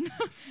carries on.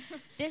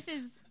 This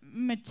is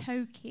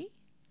matoke,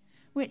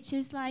 which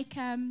is like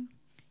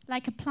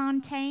a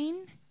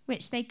plantain,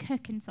 which they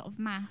cook and sort of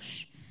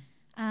mash.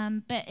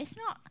 But it's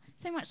not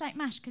so much like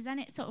mash, because then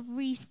it sort of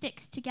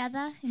re-sticks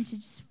together into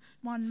just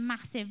one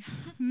massive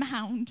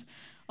mound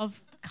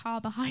of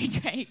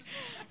carbohydrate.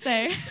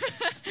 So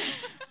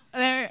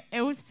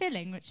it was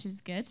filling, which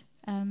was good.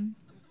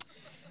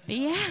 But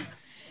yeah,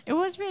 it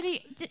was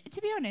really,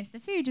 to be honest,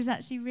 the food was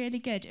actually really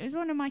good. It was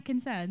one of my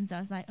concerns. I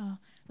was like, oh,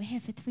 we're here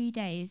for 3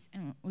 days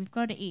and we've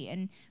got to eat.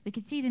 And we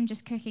could see them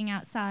just cooking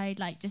outside,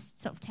 like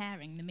just sort of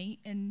tearing the meat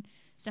and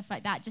stuff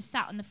like that, just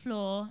sat on the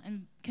floor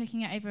and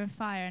cooking it over a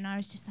fire. And I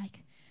was just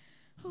like,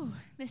 oh,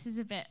 this is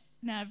a bit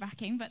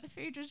nerve-wracking. But the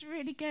food was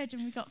really good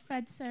and we got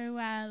fed so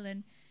well.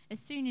 And as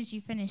soon as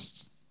you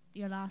finished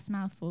your last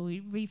mouthful,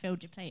 we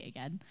refilled your plate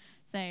again.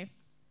 So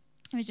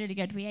it was really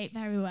good. We ate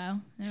very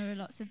well. There were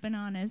lots of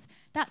bananas.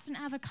 That's an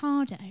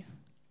avocado.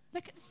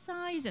 Look at the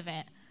size of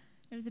it.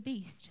 It was a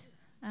beast.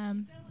 You don't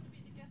want to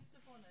be the guest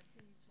of honour,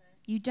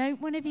 TJ. You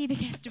don't want to be the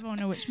guest of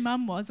honour, which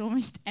Mum was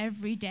almost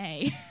every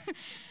day,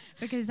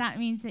 because that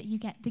means that you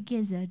get the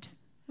gizzard,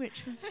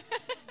 which was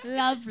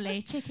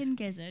lovely, chicken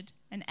gizzard.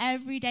 And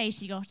every day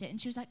she got it, and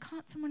she was like,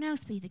 can't someone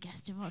else be the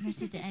guest of honour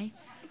today?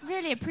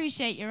 Really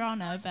appreciate your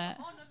honour, but...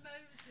 Honour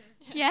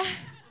Moses. Yeah.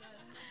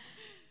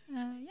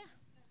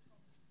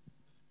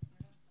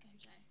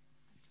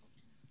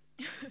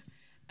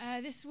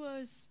 This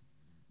was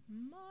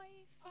my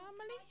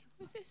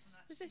family.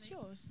 Was this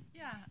yours?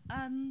 Yeah.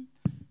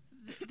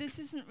 This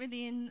isn't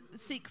really in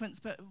sequence,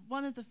 but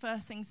one of the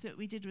first things that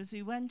we did was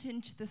we went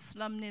into the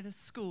slum near the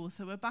school.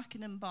 So we're back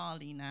in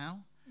Mbali now.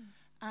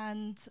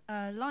 And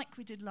like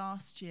we did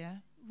last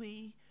year,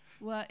 we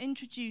were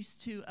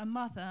introduced to a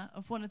mother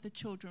of one of the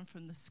children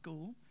from the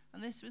school.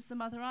 And this was the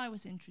mother I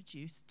was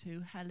introduced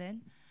to,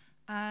 Helen.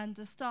 And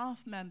a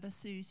staff member,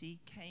 Susie,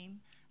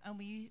 came, and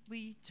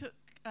we took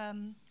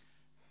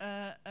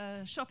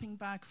a shopping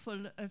bag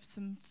full of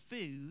some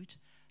food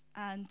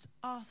and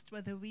asked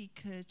whether we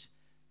could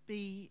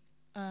be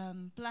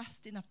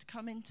blessed enough to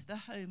come into the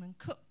home and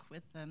cook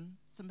with them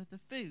some of the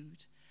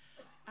food.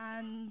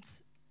 And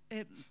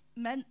it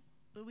meant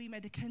that we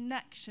made a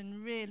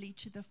connection really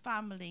to the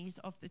families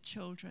of the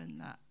children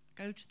that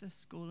go to the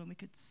school, and we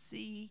could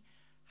see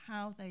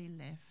how they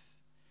live,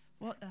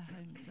 what their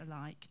homes are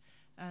like.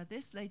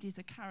 This lady's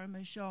a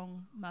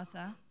Karamojong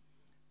mother.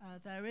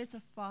 There is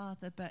a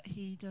father, but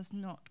he does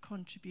not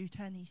contribute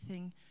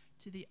anything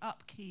to the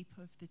upkeep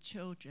of the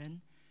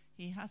children.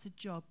 He has a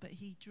job, but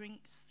he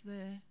drinks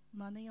the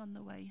money on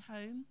the way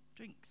home,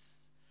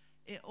 drinks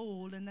it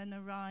all, and then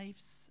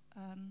arrives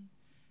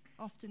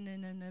often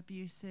in an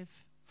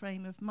abusive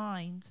frame of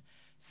mind.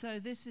 So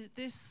this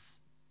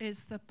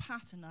is the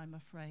pattern, I'm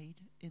afraid,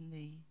 in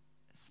the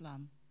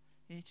slum.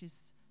 It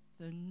is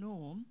the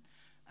norm.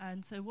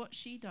 And so what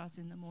she does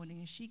in the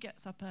morning is she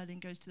gets up early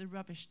and goes to the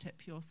rubbish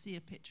tip. You'll see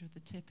a picture of the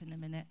tip in a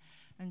minute.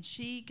 And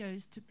she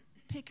goes to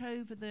pick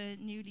over the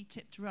newly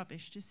tipped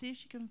rubbish to see if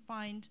she can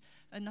find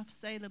enough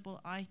saleable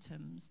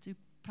items to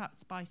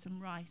perhaps buy some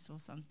rice or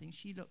something.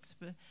 She looks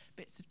for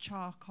bits of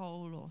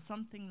charcoal or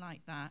something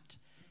like that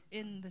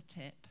in the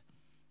tip.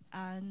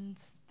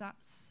 And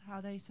that's how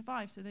they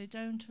survive. So they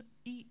don't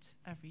eat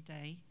every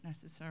day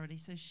necessarily.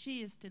 So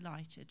she is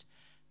delighted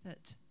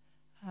that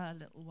her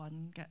little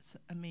one gets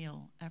a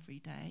meal every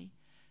day.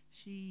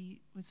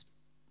 She was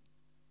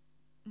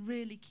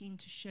really keen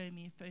to show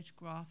me a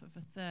photograph of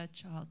a third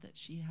child that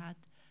she had,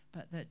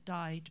 but that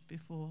died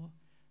before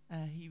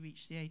he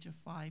reached the age of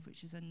 5,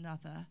 which is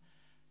another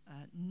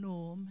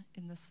norm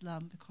in the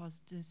slum because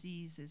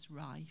disease is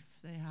rife.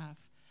 They have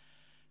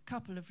a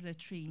couple of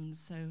latrines,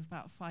 so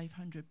about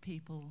 500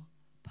 people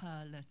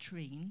per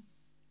latrine.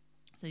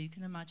 So you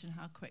can imagine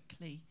how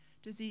quickly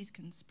disease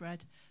can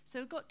spread.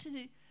 So we got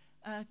to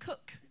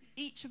cook.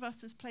 Each of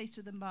us was placed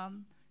with a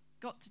mum,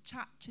 got to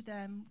chat to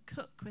them,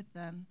 cook with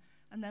them,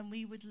 and then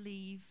we would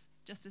leave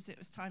just as it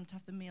was time to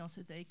have the meal,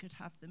 so they could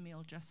have the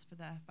meal just for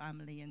their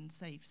family and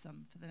save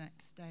some for the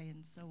next day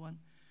and so on.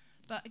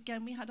 But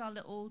again, we had our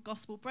little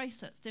gospel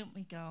bracelets, didn't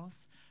we,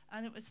 girls?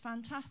 And it was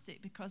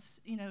fantastic because,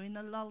 you know, in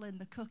a lull in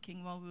the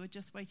cooking, while we were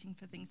just waiting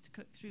for things to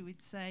cook through,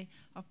 we'd say,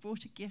 I've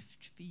brought a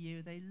gift for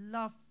you. They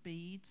love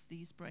beads,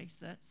 these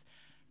bracelets.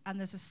 And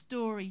there's a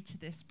story to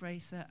this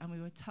bracelet, and we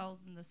would tell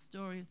them the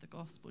story of the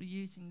gospel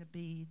using the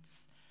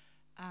beads.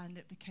 And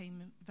it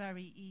became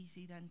very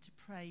easy then to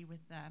pray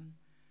with them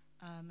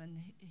and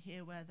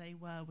hear where they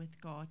were with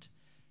God.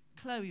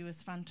 Chloe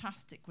was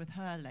fantastic with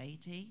her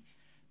lady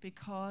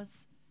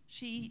because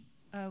she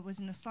was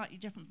in a slightly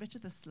different bit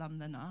of the slum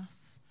than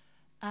us.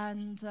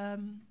 And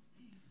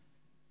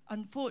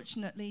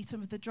unfortunately,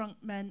 some of the drunk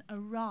men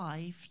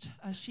arrived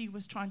as she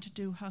was trying to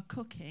do her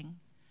cooking.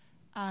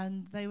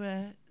 And they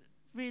were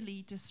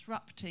really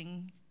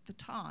disrupting the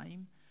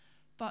time.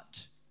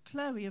 But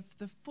Chloe, of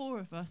the four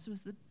of us,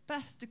 was the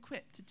best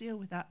equipped to deal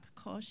with that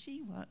because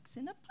she works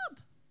in a pub.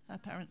 Her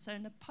parents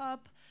own a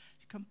pub.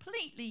 She's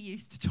completely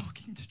used to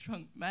talking to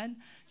drunk men.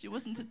 She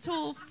wasn't at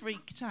all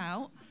freaked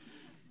out.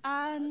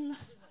 And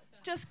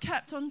just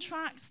kept on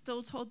track,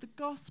 still told the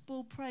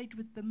gospel, prayed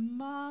with the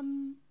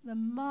mum. The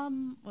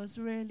mum was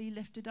really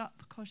lifted up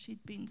because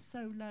she'd been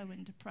so low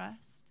and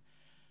depressed.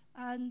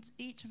 And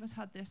each of us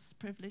had this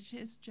privilege.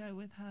 Here's Jo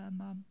with her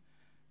mum.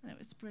 And it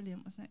was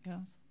brilliant, wasn't it,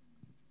 girls?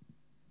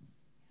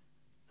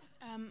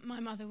 My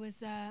mother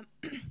was,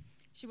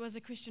 she was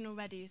a Christian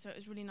already, so it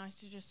was really nice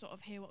to just sort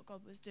of hear what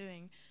God was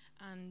doing.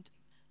 And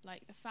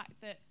like the fact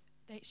that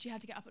she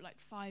had to get up at like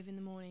 5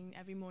 a.m.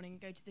 every morning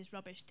and go to this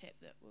rubbish tip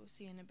that we'll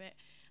see in a bit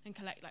and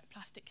collect like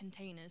plastic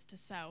containers to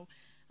sell.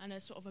 And a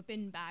sort of a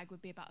bin bag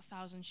would be about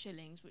 1,000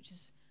 shillings, which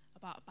is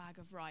about a bag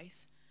of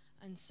rice.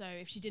 And so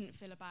if she didn't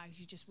fill a bag,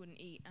 she just wouldn't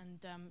eat.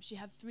 And she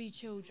had 3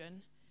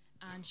 children,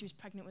 and she was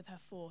pregnant with her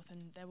 4th,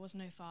 and there was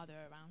no father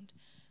around.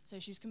 So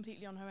she was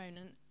completely on her own.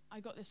 And I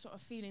got this sort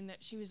of feeling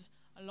that she was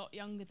a lot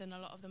younger than a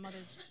lot of the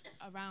mothers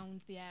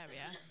around the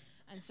area.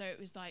 And so it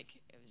was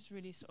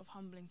really sort of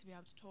humbling to be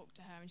able to talk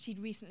to her. And she'd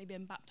recently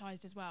been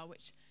baptised as well,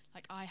 which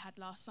like I had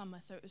last summer.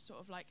 So it was sort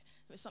of like,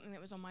 it was something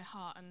that was on my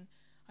heart, and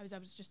I was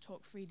able to just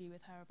talk freely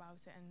with her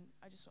about it. And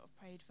I just sort of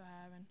prayed for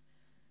her, and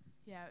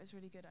yeah, it was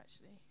really good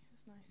actually. It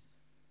was nice.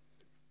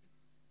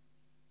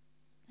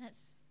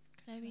 That's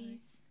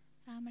Chloe's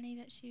family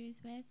that she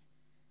was with.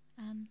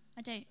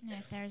 I don't know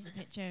if there is a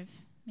picture of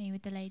me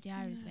with the lady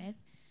I was with.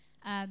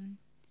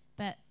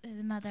 But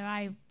the mother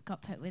I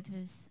got put with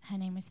her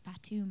name was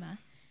Fatuma,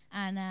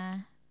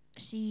 and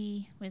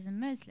she was a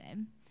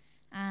Muslim.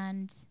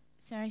 And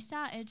so I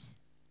started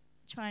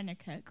trying to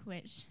cook,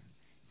 which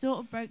sort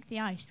of broke the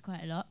ice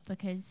quite a lot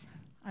because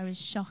I was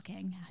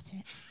shocking at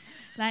it.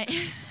 Like,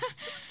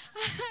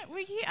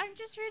 I'm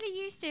just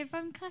really used to, if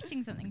I'm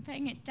cutting something,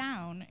 putting it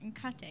down and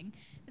cutting,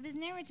 but there's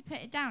nowhere to put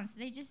it down, so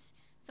they just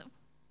sort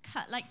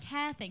of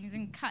tear things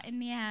and cut in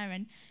the air.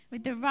 And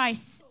with the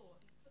rice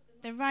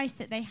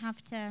that they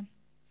have to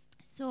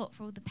sort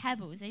for all the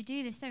pebbles, they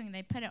do this thing,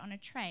 they put it on a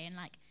tray and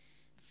like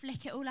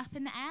flick it all up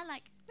in the air,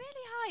 like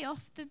really high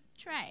off the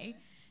tray,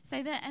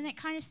 so that, and it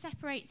kind of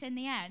separates in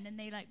the air, and then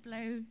they like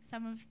blow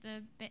some of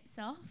the bits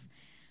off.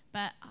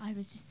 But I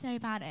was just so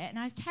bad at it, and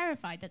I was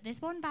terrified that this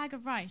one bag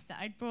of rice that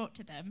I'd brought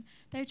to them,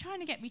 they were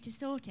trying to get me to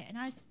sort it, and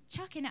I was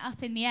chucking it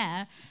up in the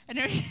air, and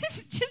it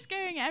was just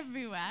going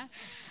everywhere.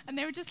 And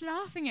they were just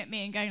laughing at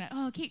me and going like,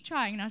 "Oh, keep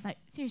trying." And I was like,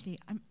 "Seriously,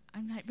 I'm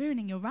like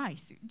ruining your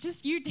rice.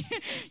 Just you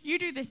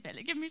do this bit.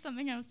 Like, give me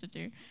something else to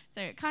do."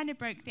 So it kind of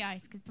broke the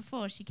ice, because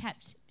before she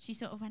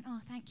sort of went,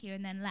 "Oh, thank you,"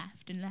 and then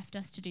left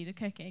us to do the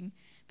cooking.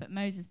 But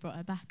Moses brought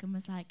her back and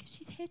was like,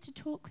 "She's here to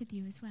talk with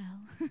you as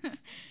well."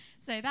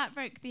 So that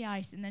broke the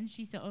ice, and then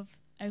she sort of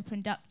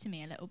opened up to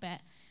me a little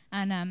bit.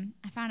 And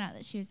I found out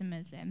that she was a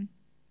Muslim.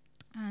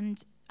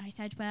 And I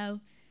said,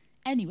 "Well,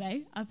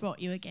 anyway, I brought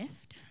you a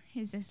gift.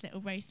 Here's this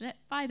little bracelet.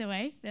 By the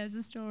way, there's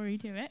a story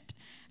to it."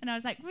 And I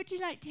was like, "Would you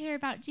like to hear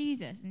about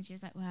Jesus?" And she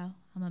was like, "Well,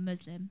 I'm a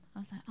Muslim." I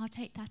was like, "I'll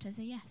take that as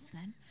a yes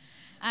then."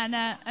 And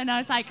I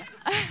was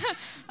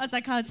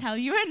like, "I'll tell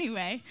you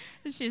anyway."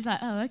 And she was like,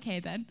 "Oh, okay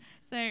then."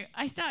 So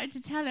I started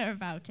to tell her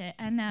about it.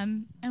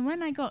 And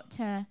when I got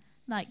to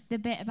like the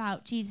bit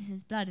about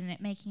Jesus' blood and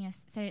it making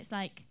us, so it's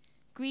like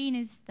green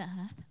is the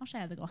earth. I'll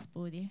share the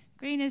gospel with you.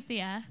 Green is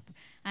the earth,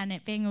 and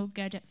it being all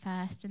good at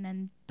first, and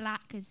then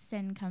black is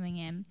sin coming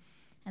in,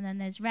 and then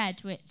there's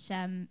red, which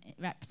it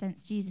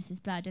represents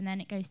Jesus' blood, and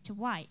then it goes to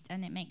white,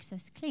 and it makes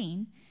us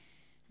clean,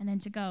 and then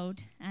to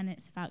gold, and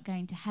it's about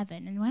going to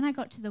heaven. And when I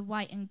got to the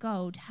white and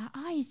gold, her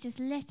eyes just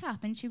lit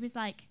up, and she was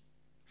like,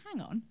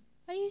 "Hang on,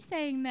 are you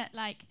saying that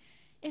like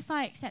if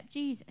I accept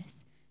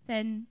Jesus,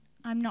 then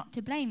I'm not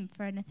to blame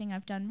for anything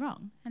I've done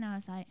wrong?" And I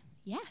was like,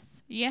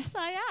 yes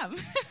I am.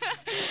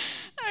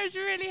 I was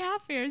really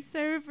happy. I was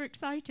so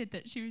overexcited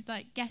that she was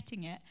like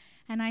getting it.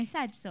 And I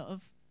said sort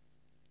of,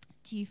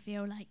 "Do you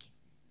feel like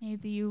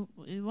maybe you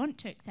want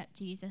to accept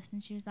Jesus?"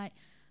 And she was like,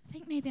 "I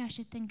think maybe I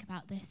should think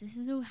about this. This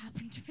has all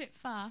happened a bit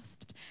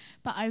fast."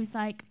 But I was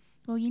like,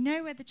 "Well, you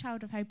know where the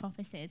Child of Hope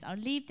office is. I'll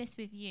leave this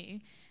with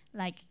you.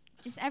 Like,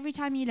 just every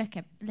time you look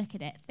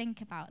at it,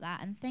 think about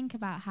that, and think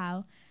about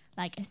how,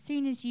 like, as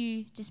soon as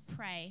you just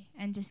pray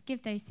and just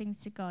give those things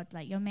to God,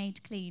 like, you're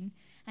made clean.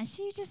 And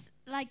she just,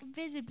 like,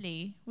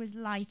 visibly was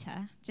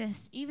lighter,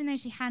 just even though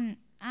she hadn't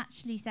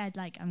actually said,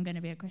 like, I'm going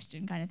to be a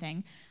Christian kind of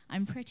thing.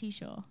 I'm pretty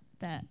sure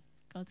that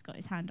God's got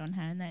his hand on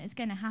her and that it's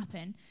going to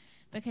happen,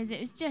 because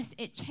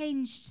it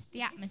changed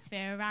the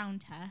atmosphere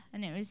around her,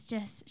 and it was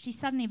just, she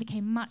suddenly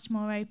became much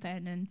more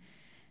open, and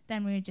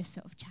then we were just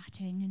sort of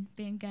chatting and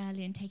being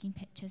girly and taking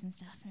pictures and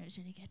stuff. It was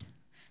really good.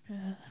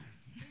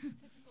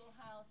 Typical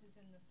houses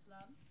in the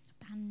slum.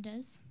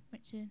 Bandas,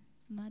 which are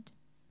mud,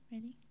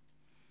 really.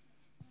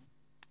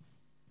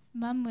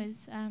 Mum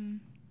was,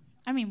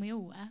 we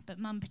all were, but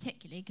Mum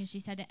particularly, because she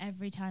said it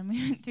every time we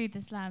went through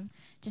the slum,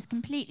 just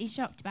completely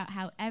shocked about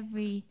how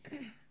every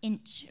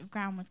inch of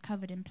ground was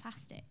covered in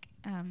plastic,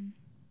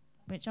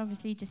 which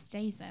obviously just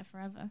stays there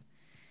forever.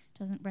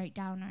 Doesn't break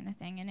down or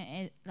anything, and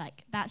it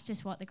like, that's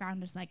just what the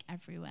ground was like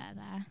everywhere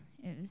there.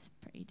 It was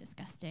pretty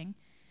disgusting.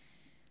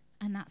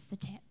 And that's the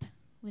tip,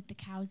 with the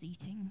cows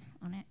eating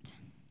on it.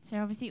 So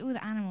obviously all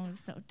the animals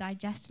sort of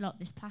digest a lot of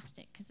this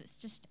plastic because it's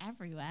just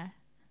everywhere.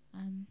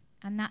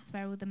 And that's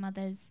where all the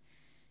mothers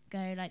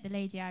go. Like the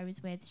lady I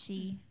was with,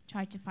 she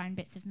tried to find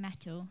bits of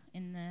metal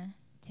in the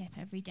tip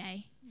every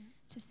day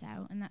to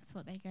sell, and that's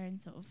what they go and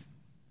sort of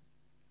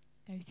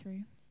go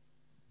through.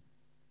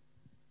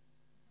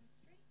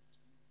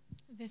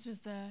 This was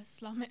the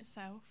slum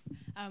itself.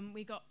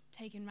 We got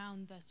taken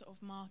round the sort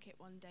of market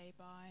one day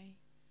by,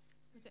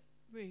 was it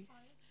Ruth?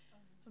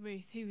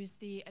 Ruth, who was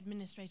the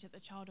administrator at the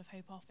Child of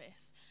Hope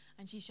office,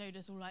 and she showed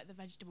us all like the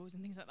vegetables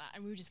and things like that,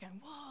 and we were just going,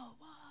 whoa,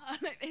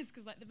 like this,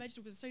 because like the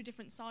vegetables are so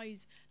different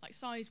size, like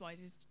size-wise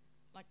is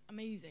like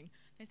amazing.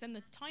 They send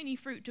the tiny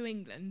fruit to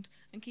England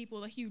and keep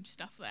all the huge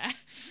stuff there,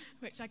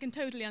 which I can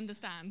totally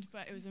understand,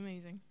 but it was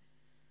amazing.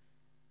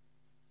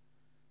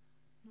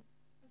 There's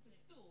a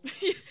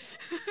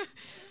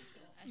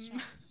stall.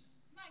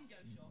 Mango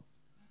shop.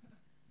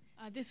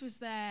 This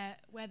was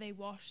where they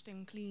washed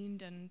and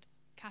cleaned and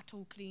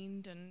cattle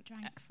cleaned and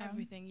Drank from.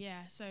 everything,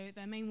 yeah. So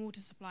their main water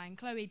supply. And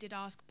Chloe did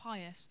ask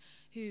Pius,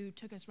 who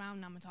took us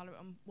round Namatala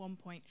at one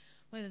point,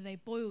 whether they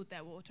boiled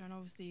their water, and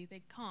obviously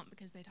they can't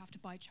because they'd have to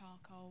buy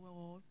charcoal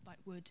or like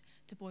wood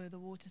to boil the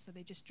water, so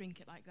they just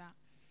drink it like that.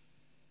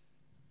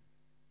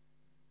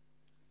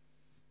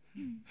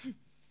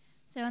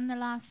 So on the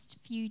last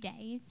few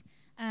days,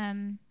 I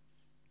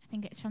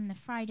think it's from the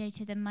Friday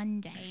to the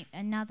Monday,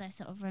 another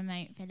sort of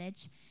remote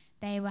village,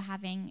 they were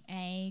having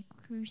a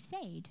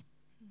crusade.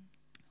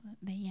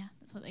 Yeah,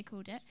 that's what they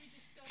called it.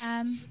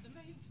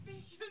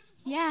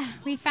 Yeah,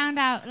 we found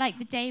out like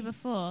the day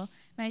before.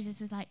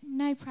 Moses was like,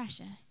 "No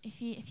pressure.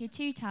 If you're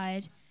too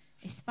tired,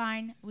 it's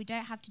fine. We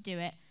don't have to do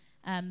it,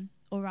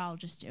 or I'll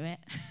just do it."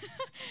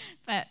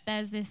 But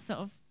there's this sort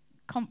of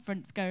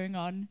conference going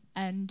on,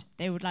 and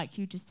they would like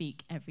you to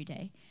speak every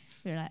day.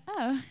 We were like,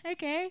 "Oh,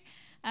 okay."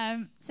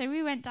 So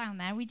we went down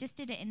there. We just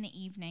did it in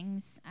the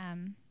evenings,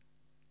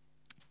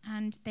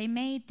 and they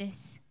made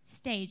this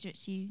stage,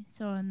 which you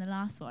saw in the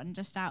last one,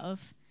 just out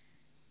of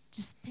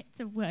just bits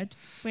of wood,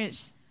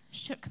 which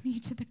shook me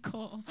to the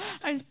core.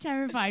 I was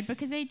terrified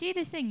because they do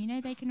this thing, you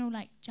know, they can all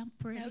like jump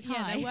really high.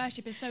 Yeah, their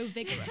worship is so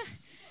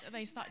vigorous that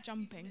they start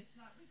jumping.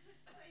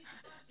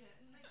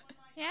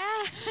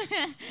 Yeah.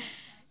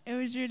 It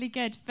was really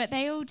good. But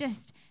they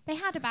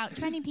had about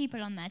 20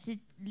 people on there to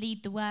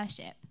lead the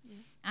worship. Yeah.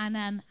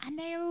 And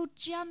they are all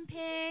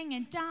jumping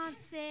and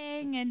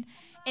dancing, and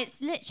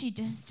it's literally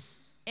just,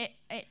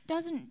 it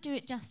doesn't do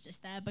it justice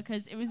there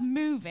because it was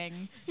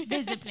moving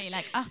visibly,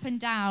 like up and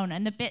down,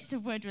 and the bits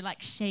of wood were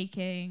like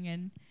shaking,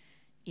 and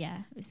yeah,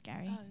 it was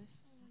scary. Oh,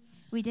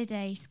 we did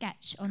a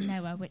sketch on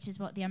Noah, which is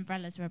what the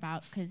umbrellas were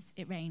about, because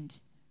it rained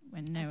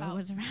when Noah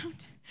was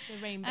around. The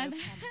rainbow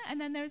and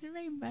then there was a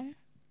rainbow.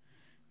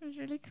 It was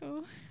really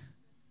cool.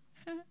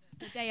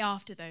 The day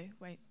after, though,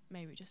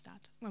 may we just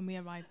add, when we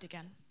arrived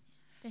again.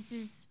 This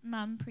is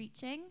Mum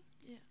preaching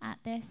at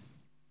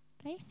this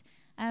place,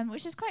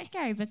 which is quite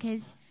scary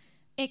because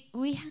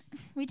we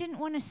didn't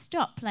want to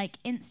stop like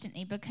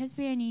instantly, because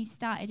we only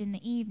started in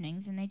the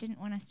evenings and they didn't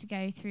want us to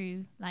go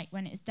through like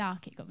when it was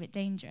dark. It got a bit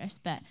dangerous,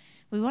 but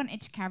we wanted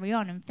to carry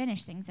on and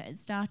finish things that had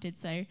started,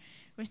 so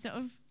we're sort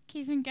of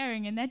keeping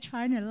going, and they're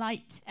trying to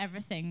light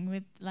everything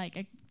with like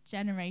a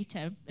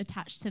generator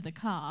attached to the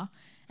car.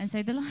 And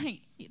so the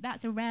light,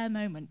 that's a rare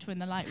moment when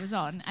the light was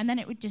on, and then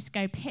it would just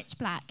go pitch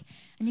black,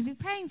 and you'd be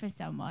praying for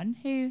someone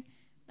who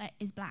like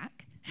is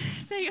black.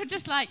 So you're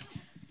just like,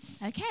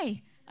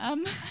 okay, I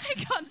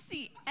can't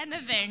see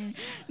anything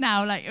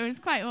now. Like, it was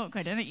quite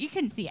awkward, and you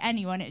couldn't see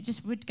anyone. It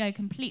just would go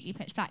completely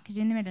pitch black because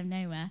you're in the middle of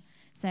nowhere.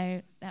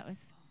 So that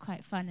was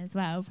quite fun as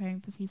well,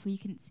 praying for people you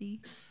couldn't see.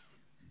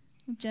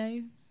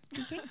 Joe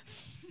speaking?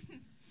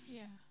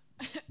 Yeah.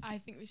 I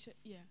think we should,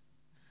 yeah.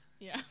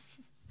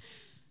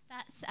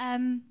 That's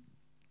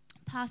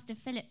Pastor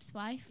Philip's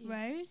wife,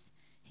 Rose,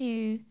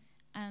 who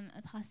are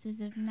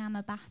pastors of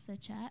Namabasa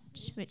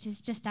Church, which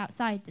is just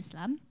outside the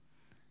slum.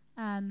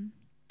 And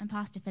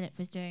Pastor Philip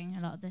was doing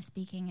a lot of the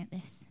speaking at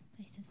this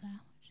place as well,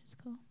 which was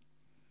cool.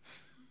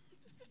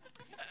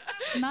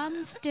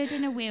 Mum stood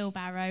in a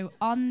wheelbarrow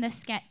on the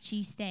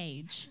sketchy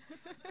stage.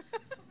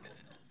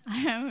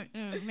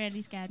 It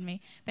really scared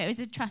me. But it was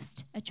a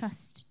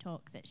trust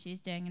talk that she was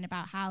doing, and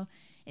about how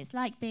it's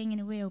like being in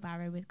a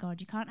wheelbarrow with God.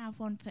 You can't have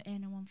one foot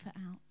in and one foot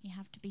out. You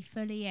have to be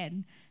fully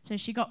in. So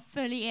she got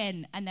fully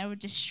in, and there were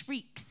just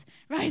shrieks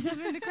rise up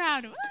in the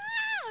crowd. Ah,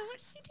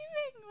 what's she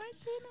doing? Why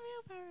is she in the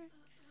wheelbarrow?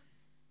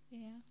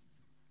 Yeah.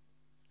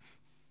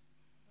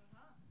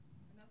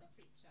 Another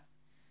preacher.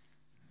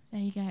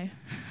 There you go.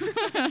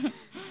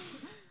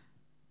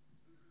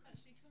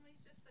 Actually, can we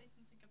just say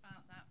something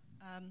about that?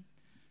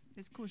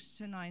 It's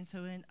 8:45,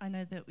 so I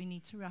know that we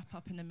need to wrap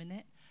up in a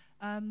minute.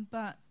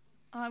 But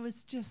I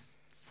was just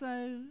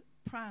so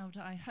proud,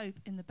 I hope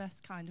in the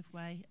best kind of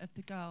way, of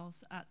the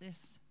girls at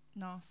this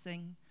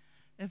nursing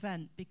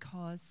event,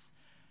 because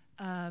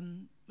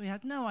we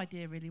had no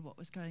idea really what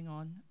was going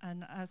on.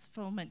 And as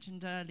Phil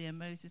mentioned earlier,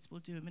 Moses will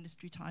do a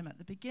ministry time at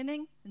the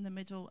beginning, in the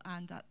middle,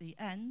 and at the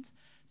end.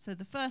 So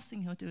the first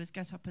thing he'll do is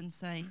get up and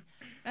say,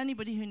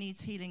 anybody who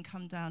needs healing,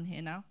 come down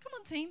here now. Come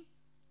on, team.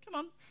 Come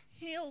on.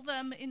 Heal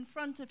them in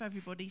front of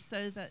everybody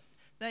so that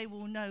they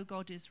will know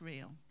God is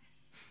real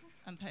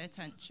and pay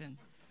attention.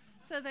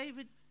 So they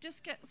would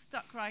just get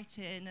stuck right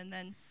in, and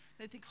then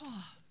they'd think,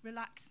 oh,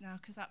 relax now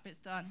because that bit's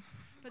done.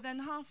 But then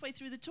halfway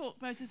through the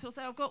talk, Moses will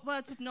say, I've got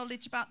words of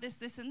knowledge about this,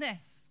 this, and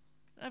this.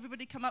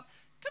 Everybody come up.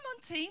 Come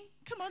on, team.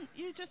 Come on,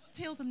 you just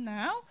heal them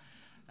now.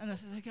 And then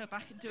they go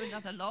back and do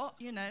another lot,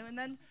 and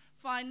then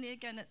finally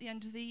again at the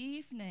end of the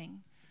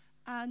evening.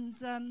 And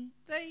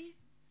they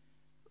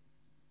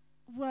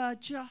were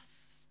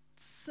just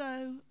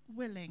so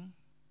willing,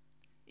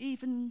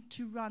 even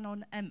to run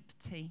on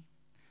empty.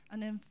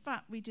 And in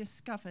fact, we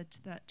discovered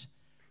that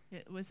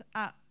it was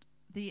at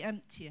the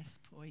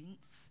emptiest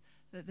points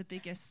that the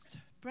biggest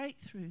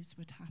breakthroughs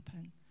would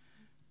happen.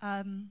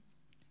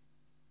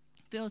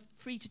 Feel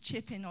free to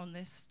chip in on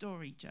this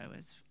story, Joe,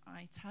 as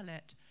I tell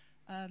it.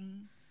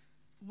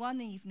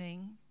 One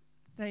evening,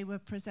 they were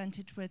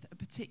presented with a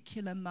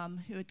particular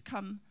mum who had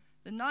come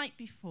the night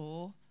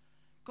before,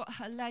 got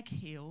her leg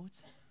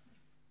healed,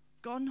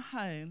 gone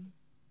home,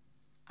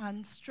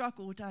 and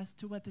struggled as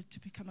to whether to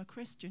become a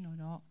Christian or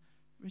not,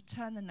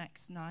 returned the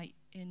next night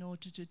in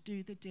order to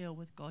do the deal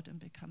with God and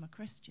become a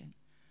Christian.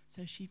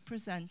 So she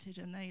presented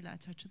and they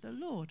led her to the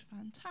Lord.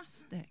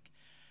 Fantastic.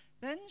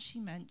 Then she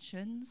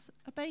mentions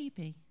a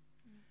baby.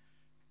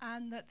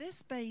 And that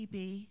this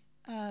baby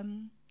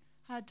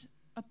had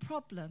a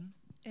problem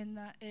in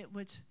that it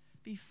would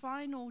be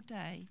fine all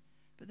day,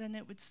 but then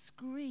it would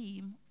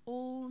scream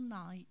all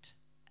night,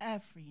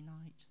 every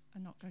night,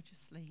 and not go to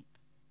sleep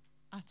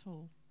at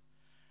all.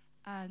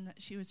 And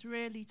that she was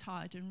really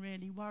tired and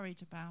really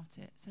worried about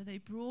it. So they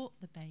brought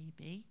the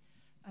baby,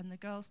 and the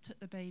girls took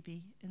the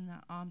baby in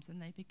their arms,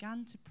 and they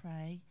began to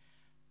pray.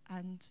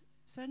 And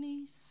it's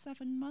only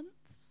 7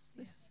 months,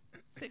 this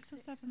 6 or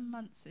 7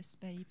 months, this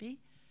baby.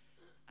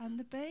 And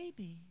the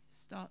baby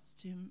starts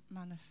to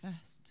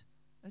manifest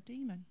a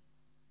demon.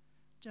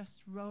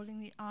 Just rolling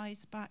the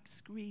eyes back,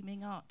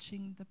 screaming,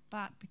 arching the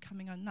back,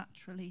 becoming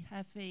unnaturally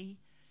heavy,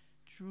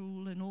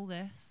 drool and all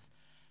this,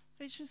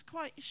 which was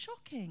quite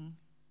shocking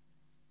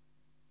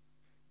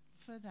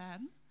for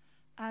them.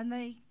 And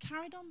they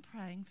carried on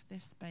praying for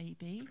this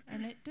baby,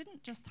 and it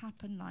didn't just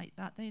happen like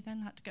that. They then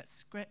had to get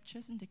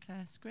scriptures and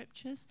declare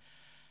scriptures,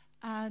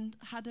 and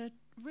had a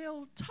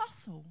real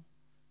tussle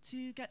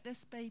to get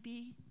this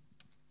baby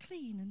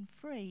clean and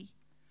free.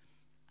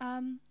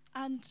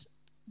 And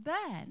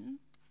then,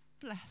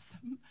 bless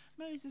them,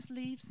 Moses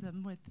leaves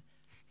them with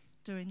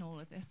doing all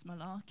of this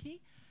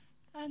malarkey.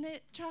 And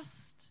it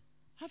just,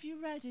 have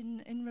you read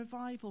in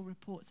revival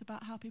reports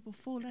about how people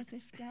fall as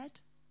if dead?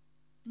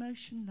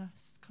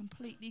 Motionless,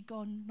 completely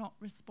gone, not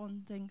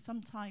responding,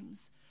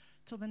 sometimes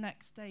till the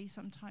next day,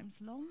 sometimes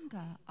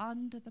longer,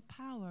 under the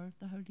power of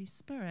the Holy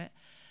Spirit.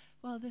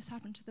 Well, this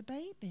happened to the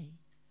baby.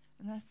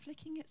 And they're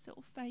flicking its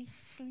little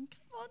face, going,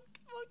 come on,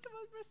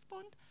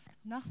 respond.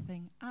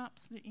 Nothing,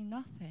 absolutely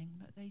nothing.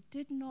 But they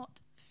did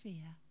not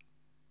fear.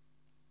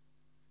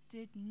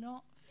 Did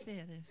not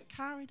fear this.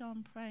 Carried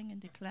on praying and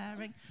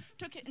declaring.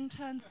 Took it in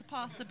turns to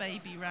pass the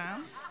baby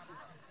round.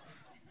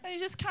 And you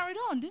just carried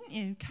on, didn't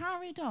you?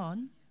 Carried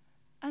on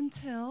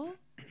until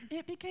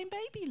it became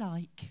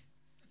baby-like.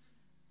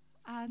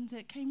 And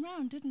it came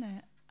round, didn't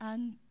it?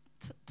 And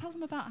tell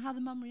them about how the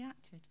mum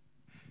reacted.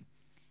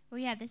 Well,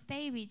 yeah, this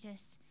baby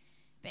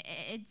but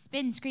it's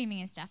been screaming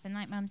and stuff. And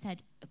like Mum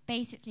said,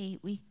 basically,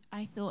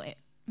 I thought it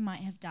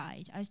might have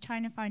died. I was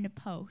trying to find a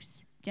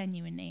pulse,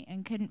 genuinely,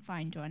 and couldn't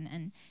find one.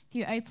 And if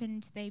you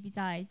opened the baby's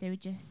eyes, they were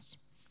just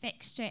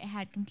fixed straight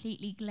ahead,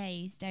 completely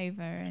glazed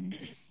over. And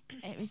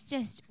it was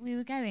just, we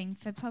were going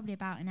for probably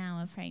about an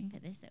hour praying for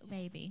this little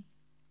baby.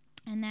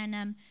 And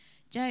then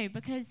Joe,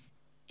 because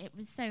it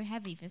was so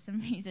heavy for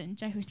some reason,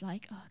 Joe was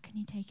like, oh, can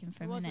you take him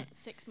for a minute? It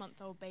wasn't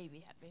 6-month-old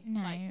baby heavy.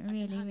 No, I can really,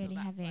 handle really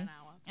that heavy. for an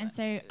hour, And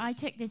so I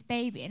took this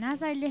baby, and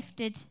as I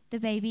lifted the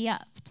baby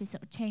up to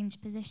sort of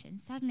change position,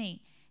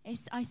 suddenly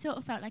I sort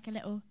of felt like a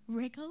little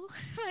wriggle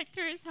like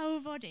through his whole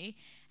body,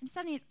 and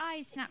suddenly his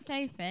eyes snapped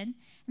open,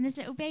 and this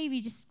little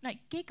baby just like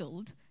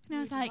giggled, and I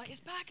was like,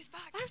 it's back.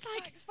 I was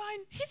like, it's fine.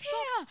 he's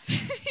here,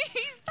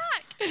 he's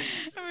back,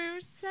 and we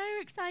were so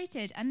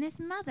excited. And this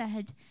mother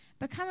had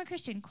become a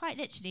Christian quite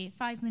literally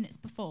 5 minutes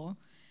before.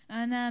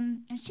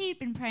 And she'd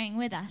been praying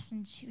with us,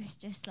 and she was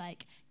just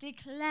like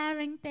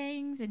declaring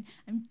things, and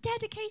I'm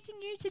dedicating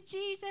you to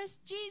Jesus.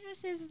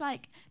 Jesus is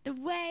like the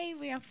way.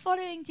 We are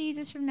following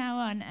Jesus from now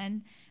on,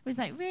 and was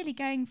like really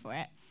going for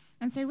it.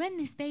 And so when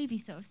this baby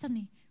sort of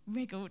suddenly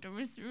wriggled and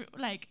was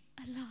like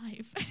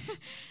alive,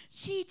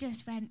 she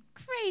just went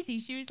crazy.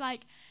 She was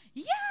like,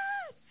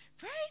 yes,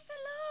 praise the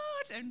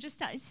Lord, and just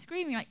started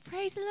screaming like,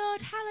 praise the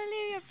Lord,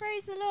 hallelujah,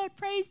 praise the Lord,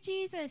 praise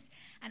Jesus.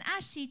 And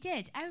as she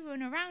did,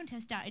 everyone around her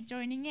started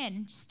joining in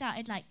and just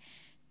started like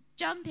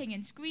jumping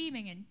and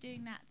screaming and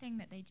doing that thing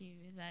that they do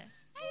with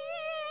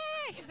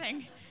the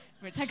thing,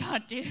 which I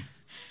can't do.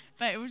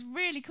 But it was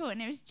really cool,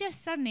 and it was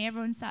just suddenly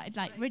everyone started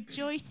like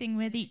rejoicing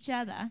with each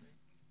other.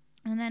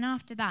 And then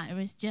after that, it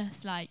was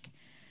just like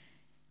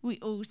we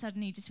all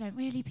suddenly just went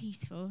really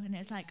peaceful, and it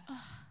was like,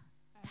 oh,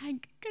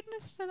 thank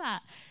goodness for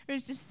that. It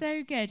was just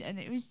so good, and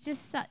it was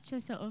just such a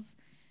sort of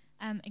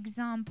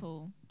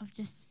example of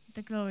just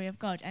the glory of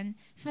God. And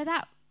for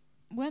that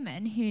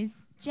woman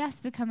who's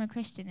just become a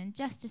Christian and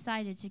just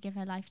decided to give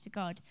her life to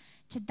God,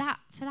 for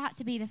that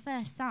to be the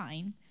first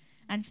sign,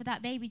 and for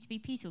that baby to be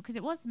peaceful, because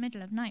it was the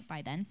middle of night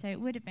by then, so it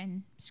would have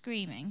been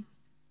screaming,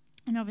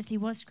 and obviously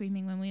was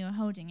screaming when we were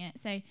holding it.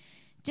 So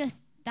just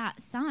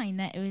that sign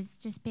that it was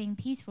just being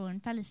peaceful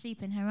and fell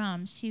asleep in her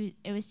arms,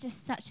 it was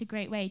just such a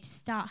great way to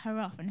start her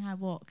off on her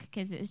walk,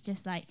 because it was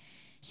just like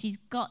she's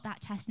got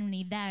that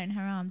testimony there in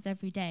her arms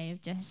every day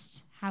of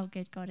just how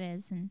good God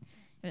is, and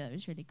it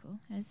was really cool.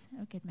 It was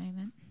a good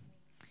moment.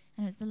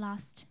 And it was the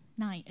last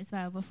night as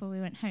well before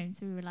we went home,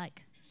 so we were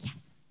like,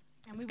 yes.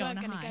 And we weren't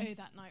going to go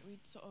that night.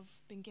 We'd sort of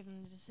been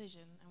given the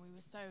decision, and we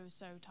were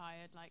so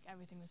tired, like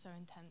everything was so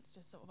intense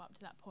just sort of up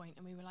to that point,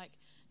 and we were like,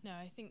 no,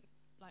 I think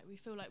like we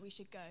feel like we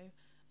should go.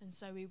 And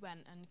so we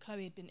went, and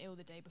Chloe had been ill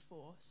the day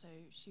before, so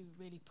she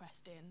really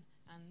pressed in.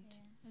 And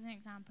it was an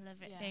example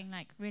of it being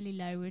like really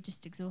low. We were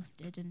just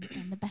exhausted, and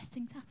the best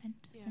things happened.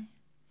 Yeah. So.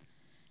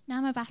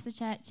 Now Mabassa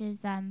Church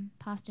is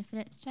Pastor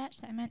Philip's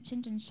church that I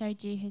mentioned and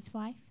showed you his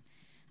wife.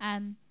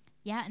 And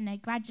they're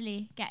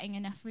gradually getting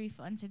enough roof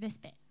on, so this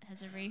bit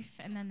has a roof,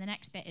 and then the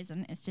next bit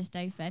isn't, it's just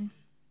open.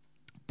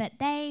 But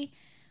they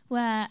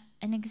were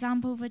an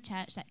example of a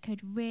church that could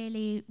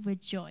really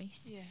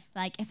rejoice. Yeah.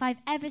 Like, if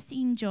I've ever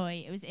seen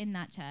joy, it was in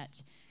that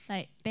church.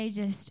 Like, they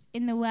just,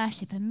 in the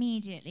worship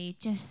immediately,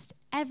 just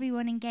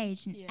everyone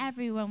engaged, and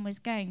everyone was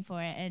going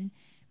for it, and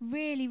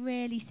really,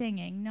 really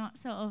singing, not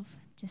sort of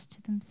just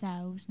to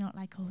themselves, not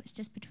like, oh, it's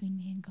just between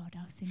me and God,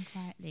 I'll sing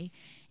quietly.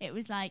 It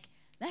was like,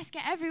 let's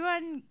get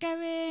everyone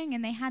going.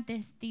 And they had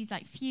these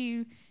like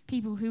few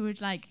people who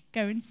would like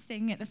go and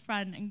sing at the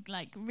front and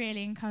like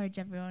really encourage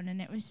everyone. And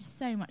it was just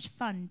so much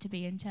fun to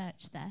be in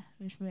church there.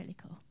 It was really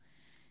cool.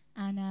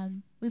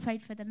 And we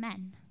prayed for the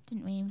men,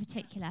 didn't we, in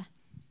particular?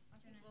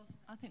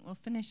 I think we'll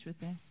finish with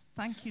this.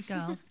 Thank you,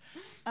 girls.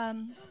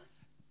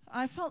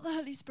 I felt the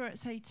Holy Spirit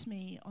say to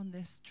me on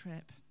this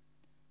trip,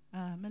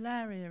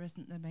 malaria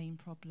isn't the main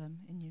problem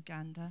in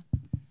Uganda.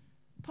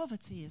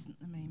 Poverty isn't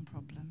the main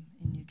problem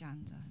in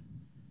Uganda.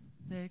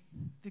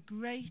 The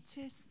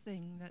greatest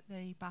thing that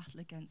they battle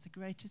against, the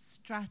greatest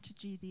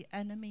strategy the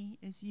enemy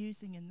is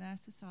using in their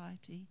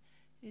society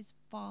is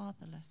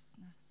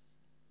fatherlessness.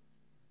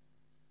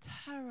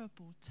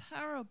 Terrible,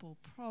 terrible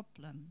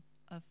problem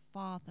of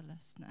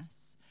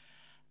fatherlessness.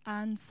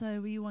 And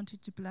so we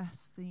wanted to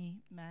bless the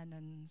men,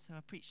 and so I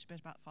preached a bit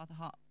about Father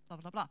Heart, blah,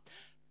 blah, blah.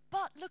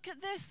 But look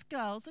at this,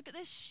 girls. Look at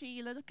this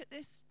Sheila. Look at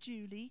this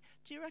Julie.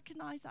 Do you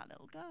recognise that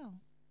little girl?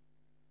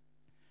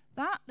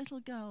 That little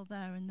girl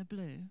there in the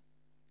blue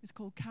is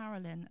called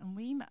Carolyn, and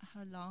we met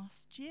her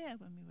last year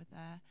when we were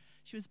there.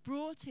 She was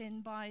brought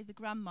in by the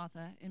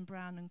grandmother in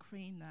brown and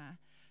cream there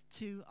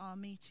to our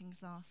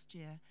meetings last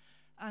year.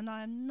 And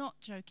I am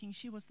not joking,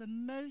 she was the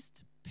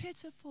most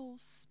pitiful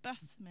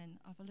specimen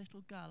of a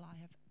little girl I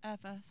have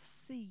ever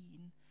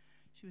seen.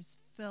 She was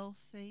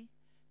filthy,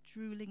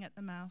 drooling at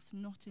the mouth,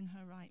 not in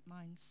her right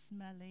mind,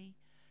 smelly,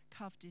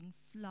 covered in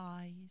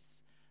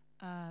flies,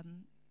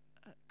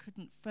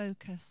 couldn't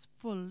focus,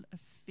 full of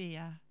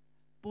fear,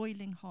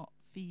 boiling hot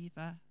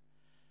fever,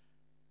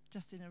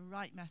 just in a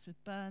right mess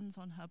with burns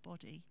on her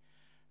body.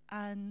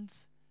 And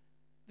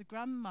the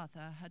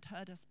grandmother had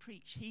heard us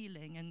preach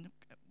healing and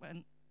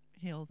went,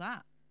 heal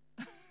that.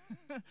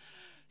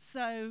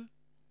 So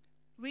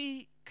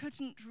we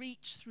couldn't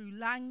reach through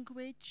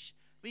language.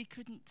 We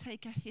couldn't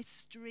take a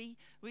history.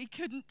 We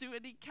couldn't do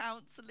any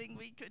counselling.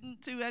 We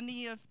couldn't do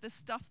any of the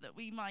stuff that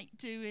we might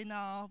do in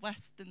our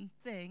Western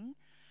thing.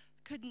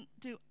 Couldn't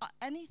do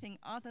anything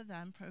other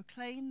than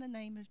proclaim the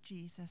name of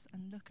Jesus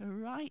and look her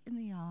right in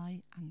the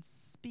eye and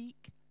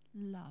speak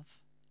love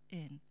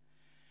in,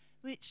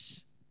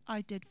 which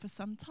I did for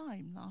some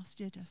time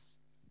last year, just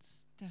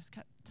just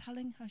kept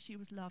telling her she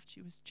was loved,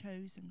 she was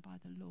chosen by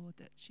the Lord,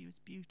 that she was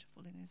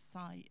beautiful in his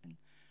sight and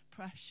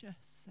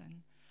precious,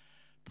 and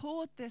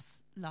poured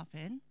this love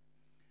in.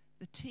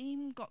 The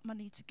team got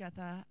money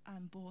together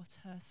and bought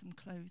her some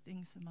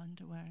clothing, some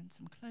underwear and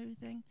some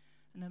clothing,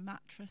 and a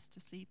mattress to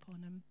sleep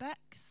on. And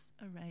Bex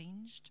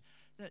arranged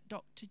that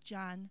Dr.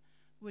 Jan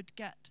would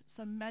get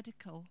some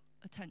medical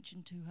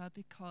attention to her,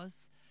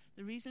 because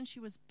the reason she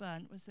was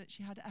burnt was that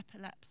she had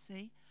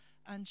epilepsy,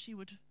 and she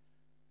would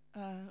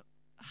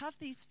have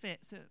these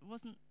fits. It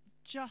wasn't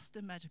just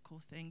a medical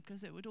thing,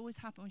 because it would always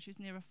happen when she was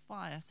near a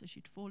fire, so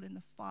she'd fall in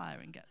the fire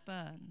and get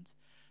burned.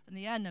 And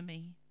the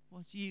enemy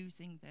was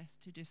using this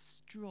to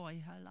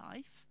destroy her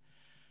life.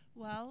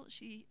 Well,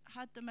 she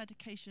had the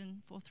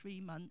medication for 3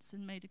 months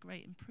and made a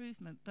great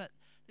improvement, but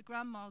the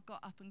grandma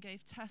got up and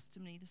gave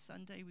testimony the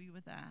Sunday we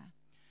were there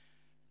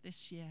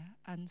this year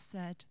and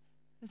said,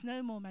 there's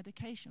no more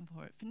medication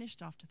for it,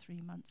 finished after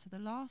 3 months. So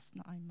the last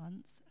 9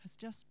 months has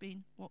just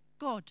been what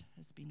God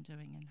has been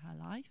doing in her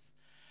life.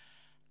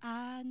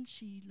 And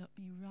she looked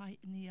me right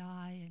in the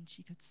eye and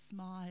she could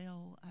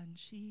smile, and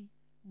she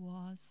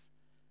was,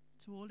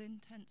 to all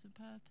intents and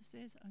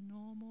purposes, a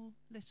normal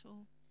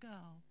little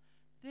girl.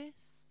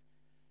 This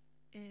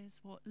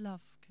is what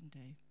love can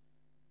do.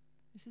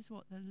 This is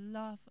what the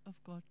love of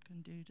God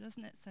can do.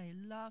 Doesn't it say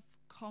love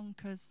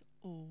conquers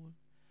all?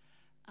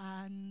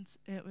 And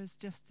it was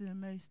just the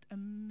most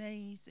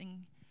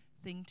amazing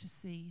thing to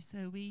see.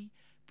 So we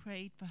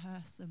prayed for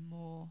her some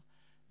more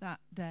that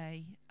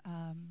day.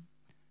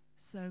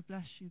 So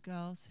bless you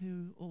girls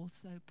who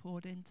also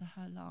poured into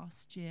her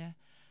last year.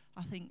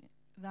 I think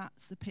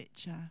that's the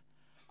picture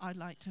I'd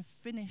like to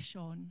finish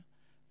on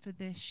for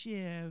this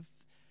year of,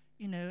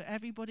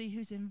 everybody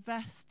who's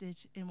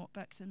invested in what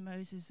Bex and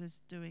Moses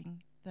is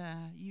doing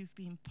there. You've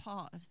been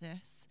part of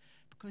this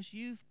because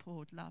you've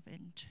poured love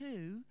in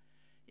too,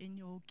 in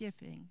your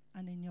giving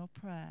and in your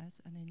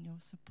prayers and in your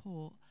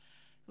support.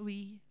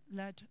 We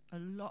led a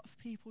lot of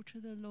people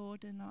to the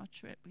Lord in our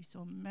trip. We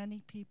saw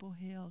many people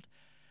healed.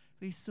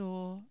 We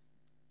saw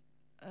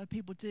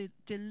people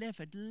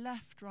delivered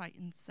left, right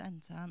and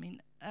centre. I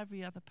mean,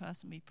 every other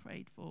person we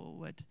prayed for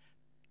would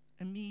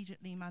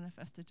immediately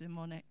manifest a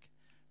demonic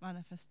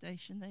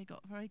manifestation. They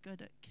got very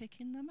good at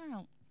kicking them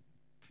out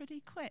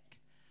pretty quick.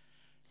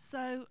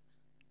 So,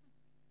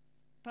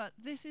 but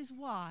this is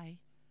why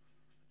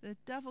the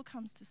devil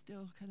comes to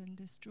steal, kill and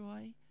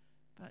destroy.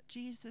 But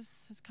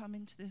Jesus has come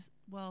into this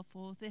world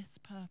for this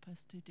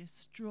purpose, to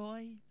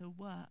destroy the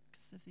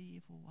works of the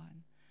evil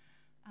one.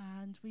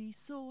 And we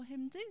saw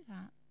him do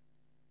that.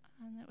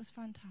 And it was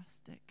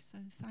fantastic. So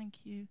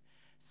thank you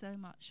so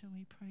much, and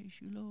we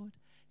praise you, Lord.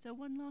 So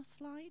one last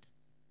slide.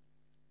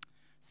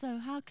 So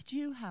how could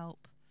you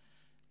help?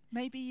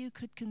 Maybe you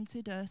could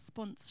consider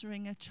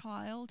sponsoring a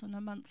child on a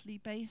monthly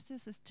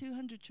basis. There's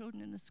 200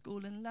 children in the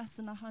school and less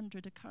than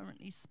 100 are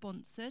currently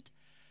sponsored.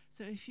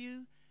 So if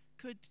you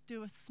could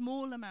do a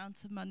small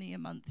amount of money a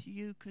month,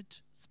 you could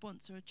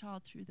sponsor a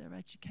child through their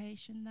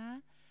education there.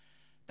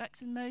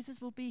 Bex and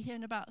Moses will be here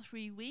in about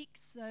 3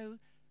 weeks, so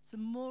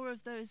some more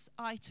of those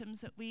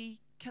items that we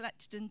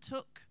collected and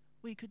took,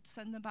 we could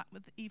send them back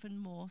with even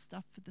more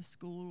stuff for the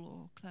school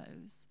or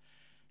clothes.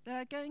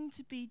 They're going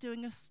to be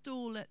doing a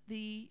stall at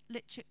the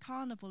Litchett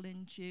Carnival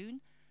in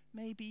June.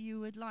 Maybe you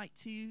would like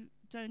to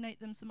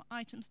donate them some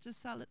items to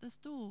sell at the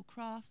stall,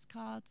 crafts,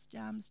 cards,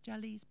 jams,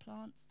 jellies,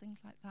 plants,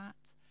 things like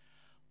that.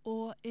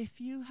 Or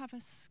if you have a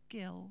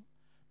skill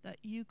that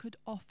you could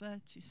offer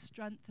to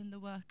strengthen the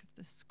work of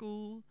the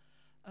school,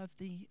 of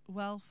the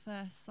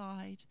welfare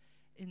side,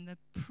 in the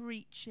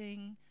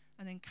preaching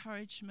and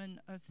encouragement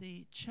of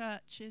the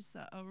churches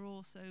that are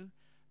also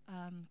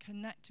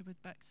connected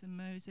with Bex and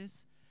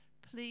Moses,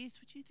 please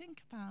would you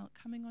think about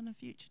coming on a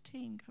future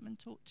team? Come and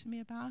talk to me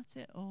about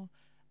it, or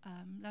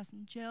Les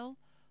and Jill,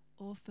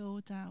 or Phil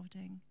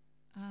Dowding.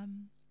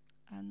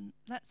 And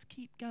let's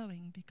keep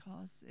going,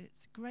 because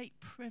it's a great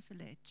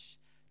privilege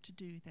to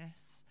do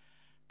this.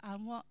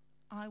 And what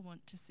I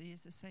want to see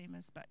is the same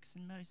as Bex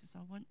and Moses.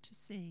 I want to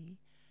see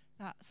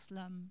that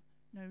slum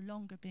no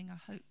longer being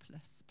a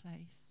hopeless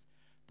place,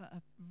 but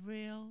a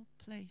real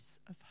place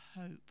of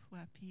hope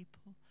where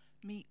people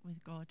meet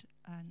with God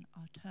and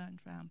are turned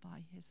round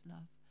by his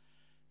love.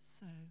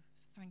 So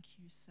thank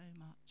you so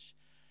much.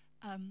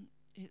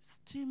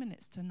 It's 2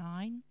 minutes to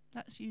 9.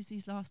 Let's use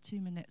these last 2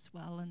 minutes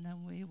well, and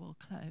then we will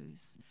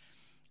close.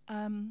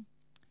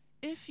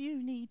 If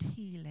you need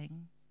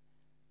healing,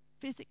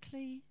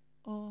 physically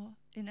or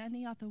in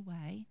any other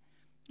way,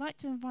 I'd like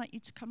to invite you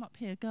to come up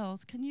here.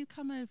 Girls, can you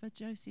come over,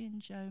 Josie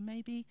and Joe?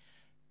 Maybe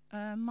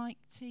Mike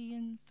T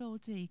and Phil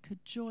D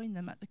could join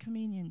them at the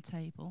communion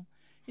table.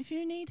 If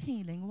you need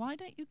healing, why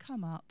don't you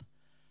come up,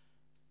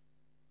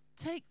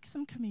 take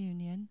some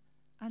communion,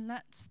 and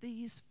let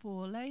these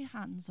four lay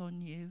hands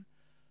on you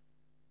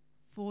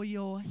for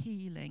your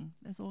healing.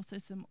 There's also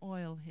some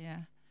oil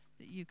here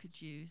that you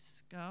could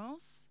use.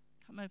 Girls,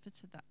 come over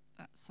to that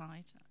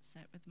side. That's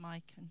it, with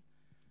Mike and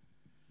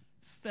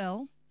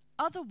Phil.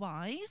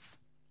 Otherwise,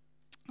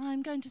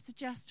 I'm going to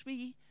suggest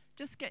we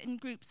just get in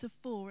groups of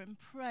 4 and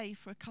pray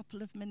for a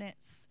couple of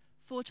minutes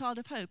for Child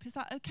of Hope. Is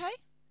that okay?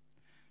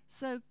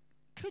 So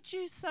could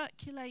you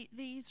circulate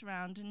these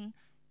round, and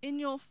in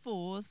your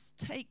 4s,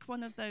 take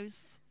one of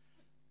those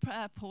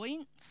prayer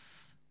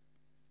points.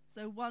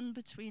 So one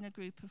between a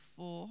group of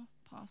 4,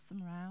 pass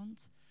them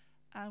round,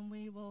 and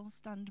we will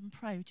stand and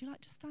pray. Would you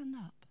like to stand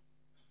up?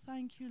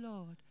 Thank you,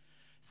 Lord.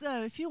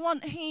 So if you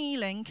want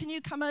healing, can you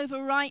come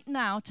over right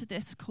now to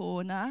this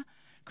corner?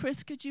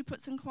 Chris, could you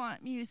put some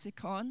quiet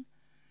music on?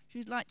 If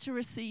you'd like to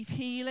receive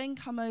healing,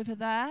 come over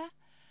there.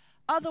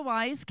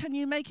 Otherwise, can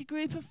you make a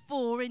group of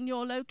 4 in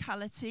your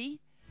locality,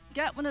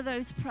 get one of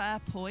those prayer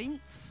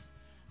points,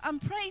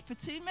 and pray for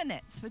 2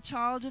 minutes for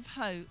Child of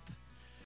Hope?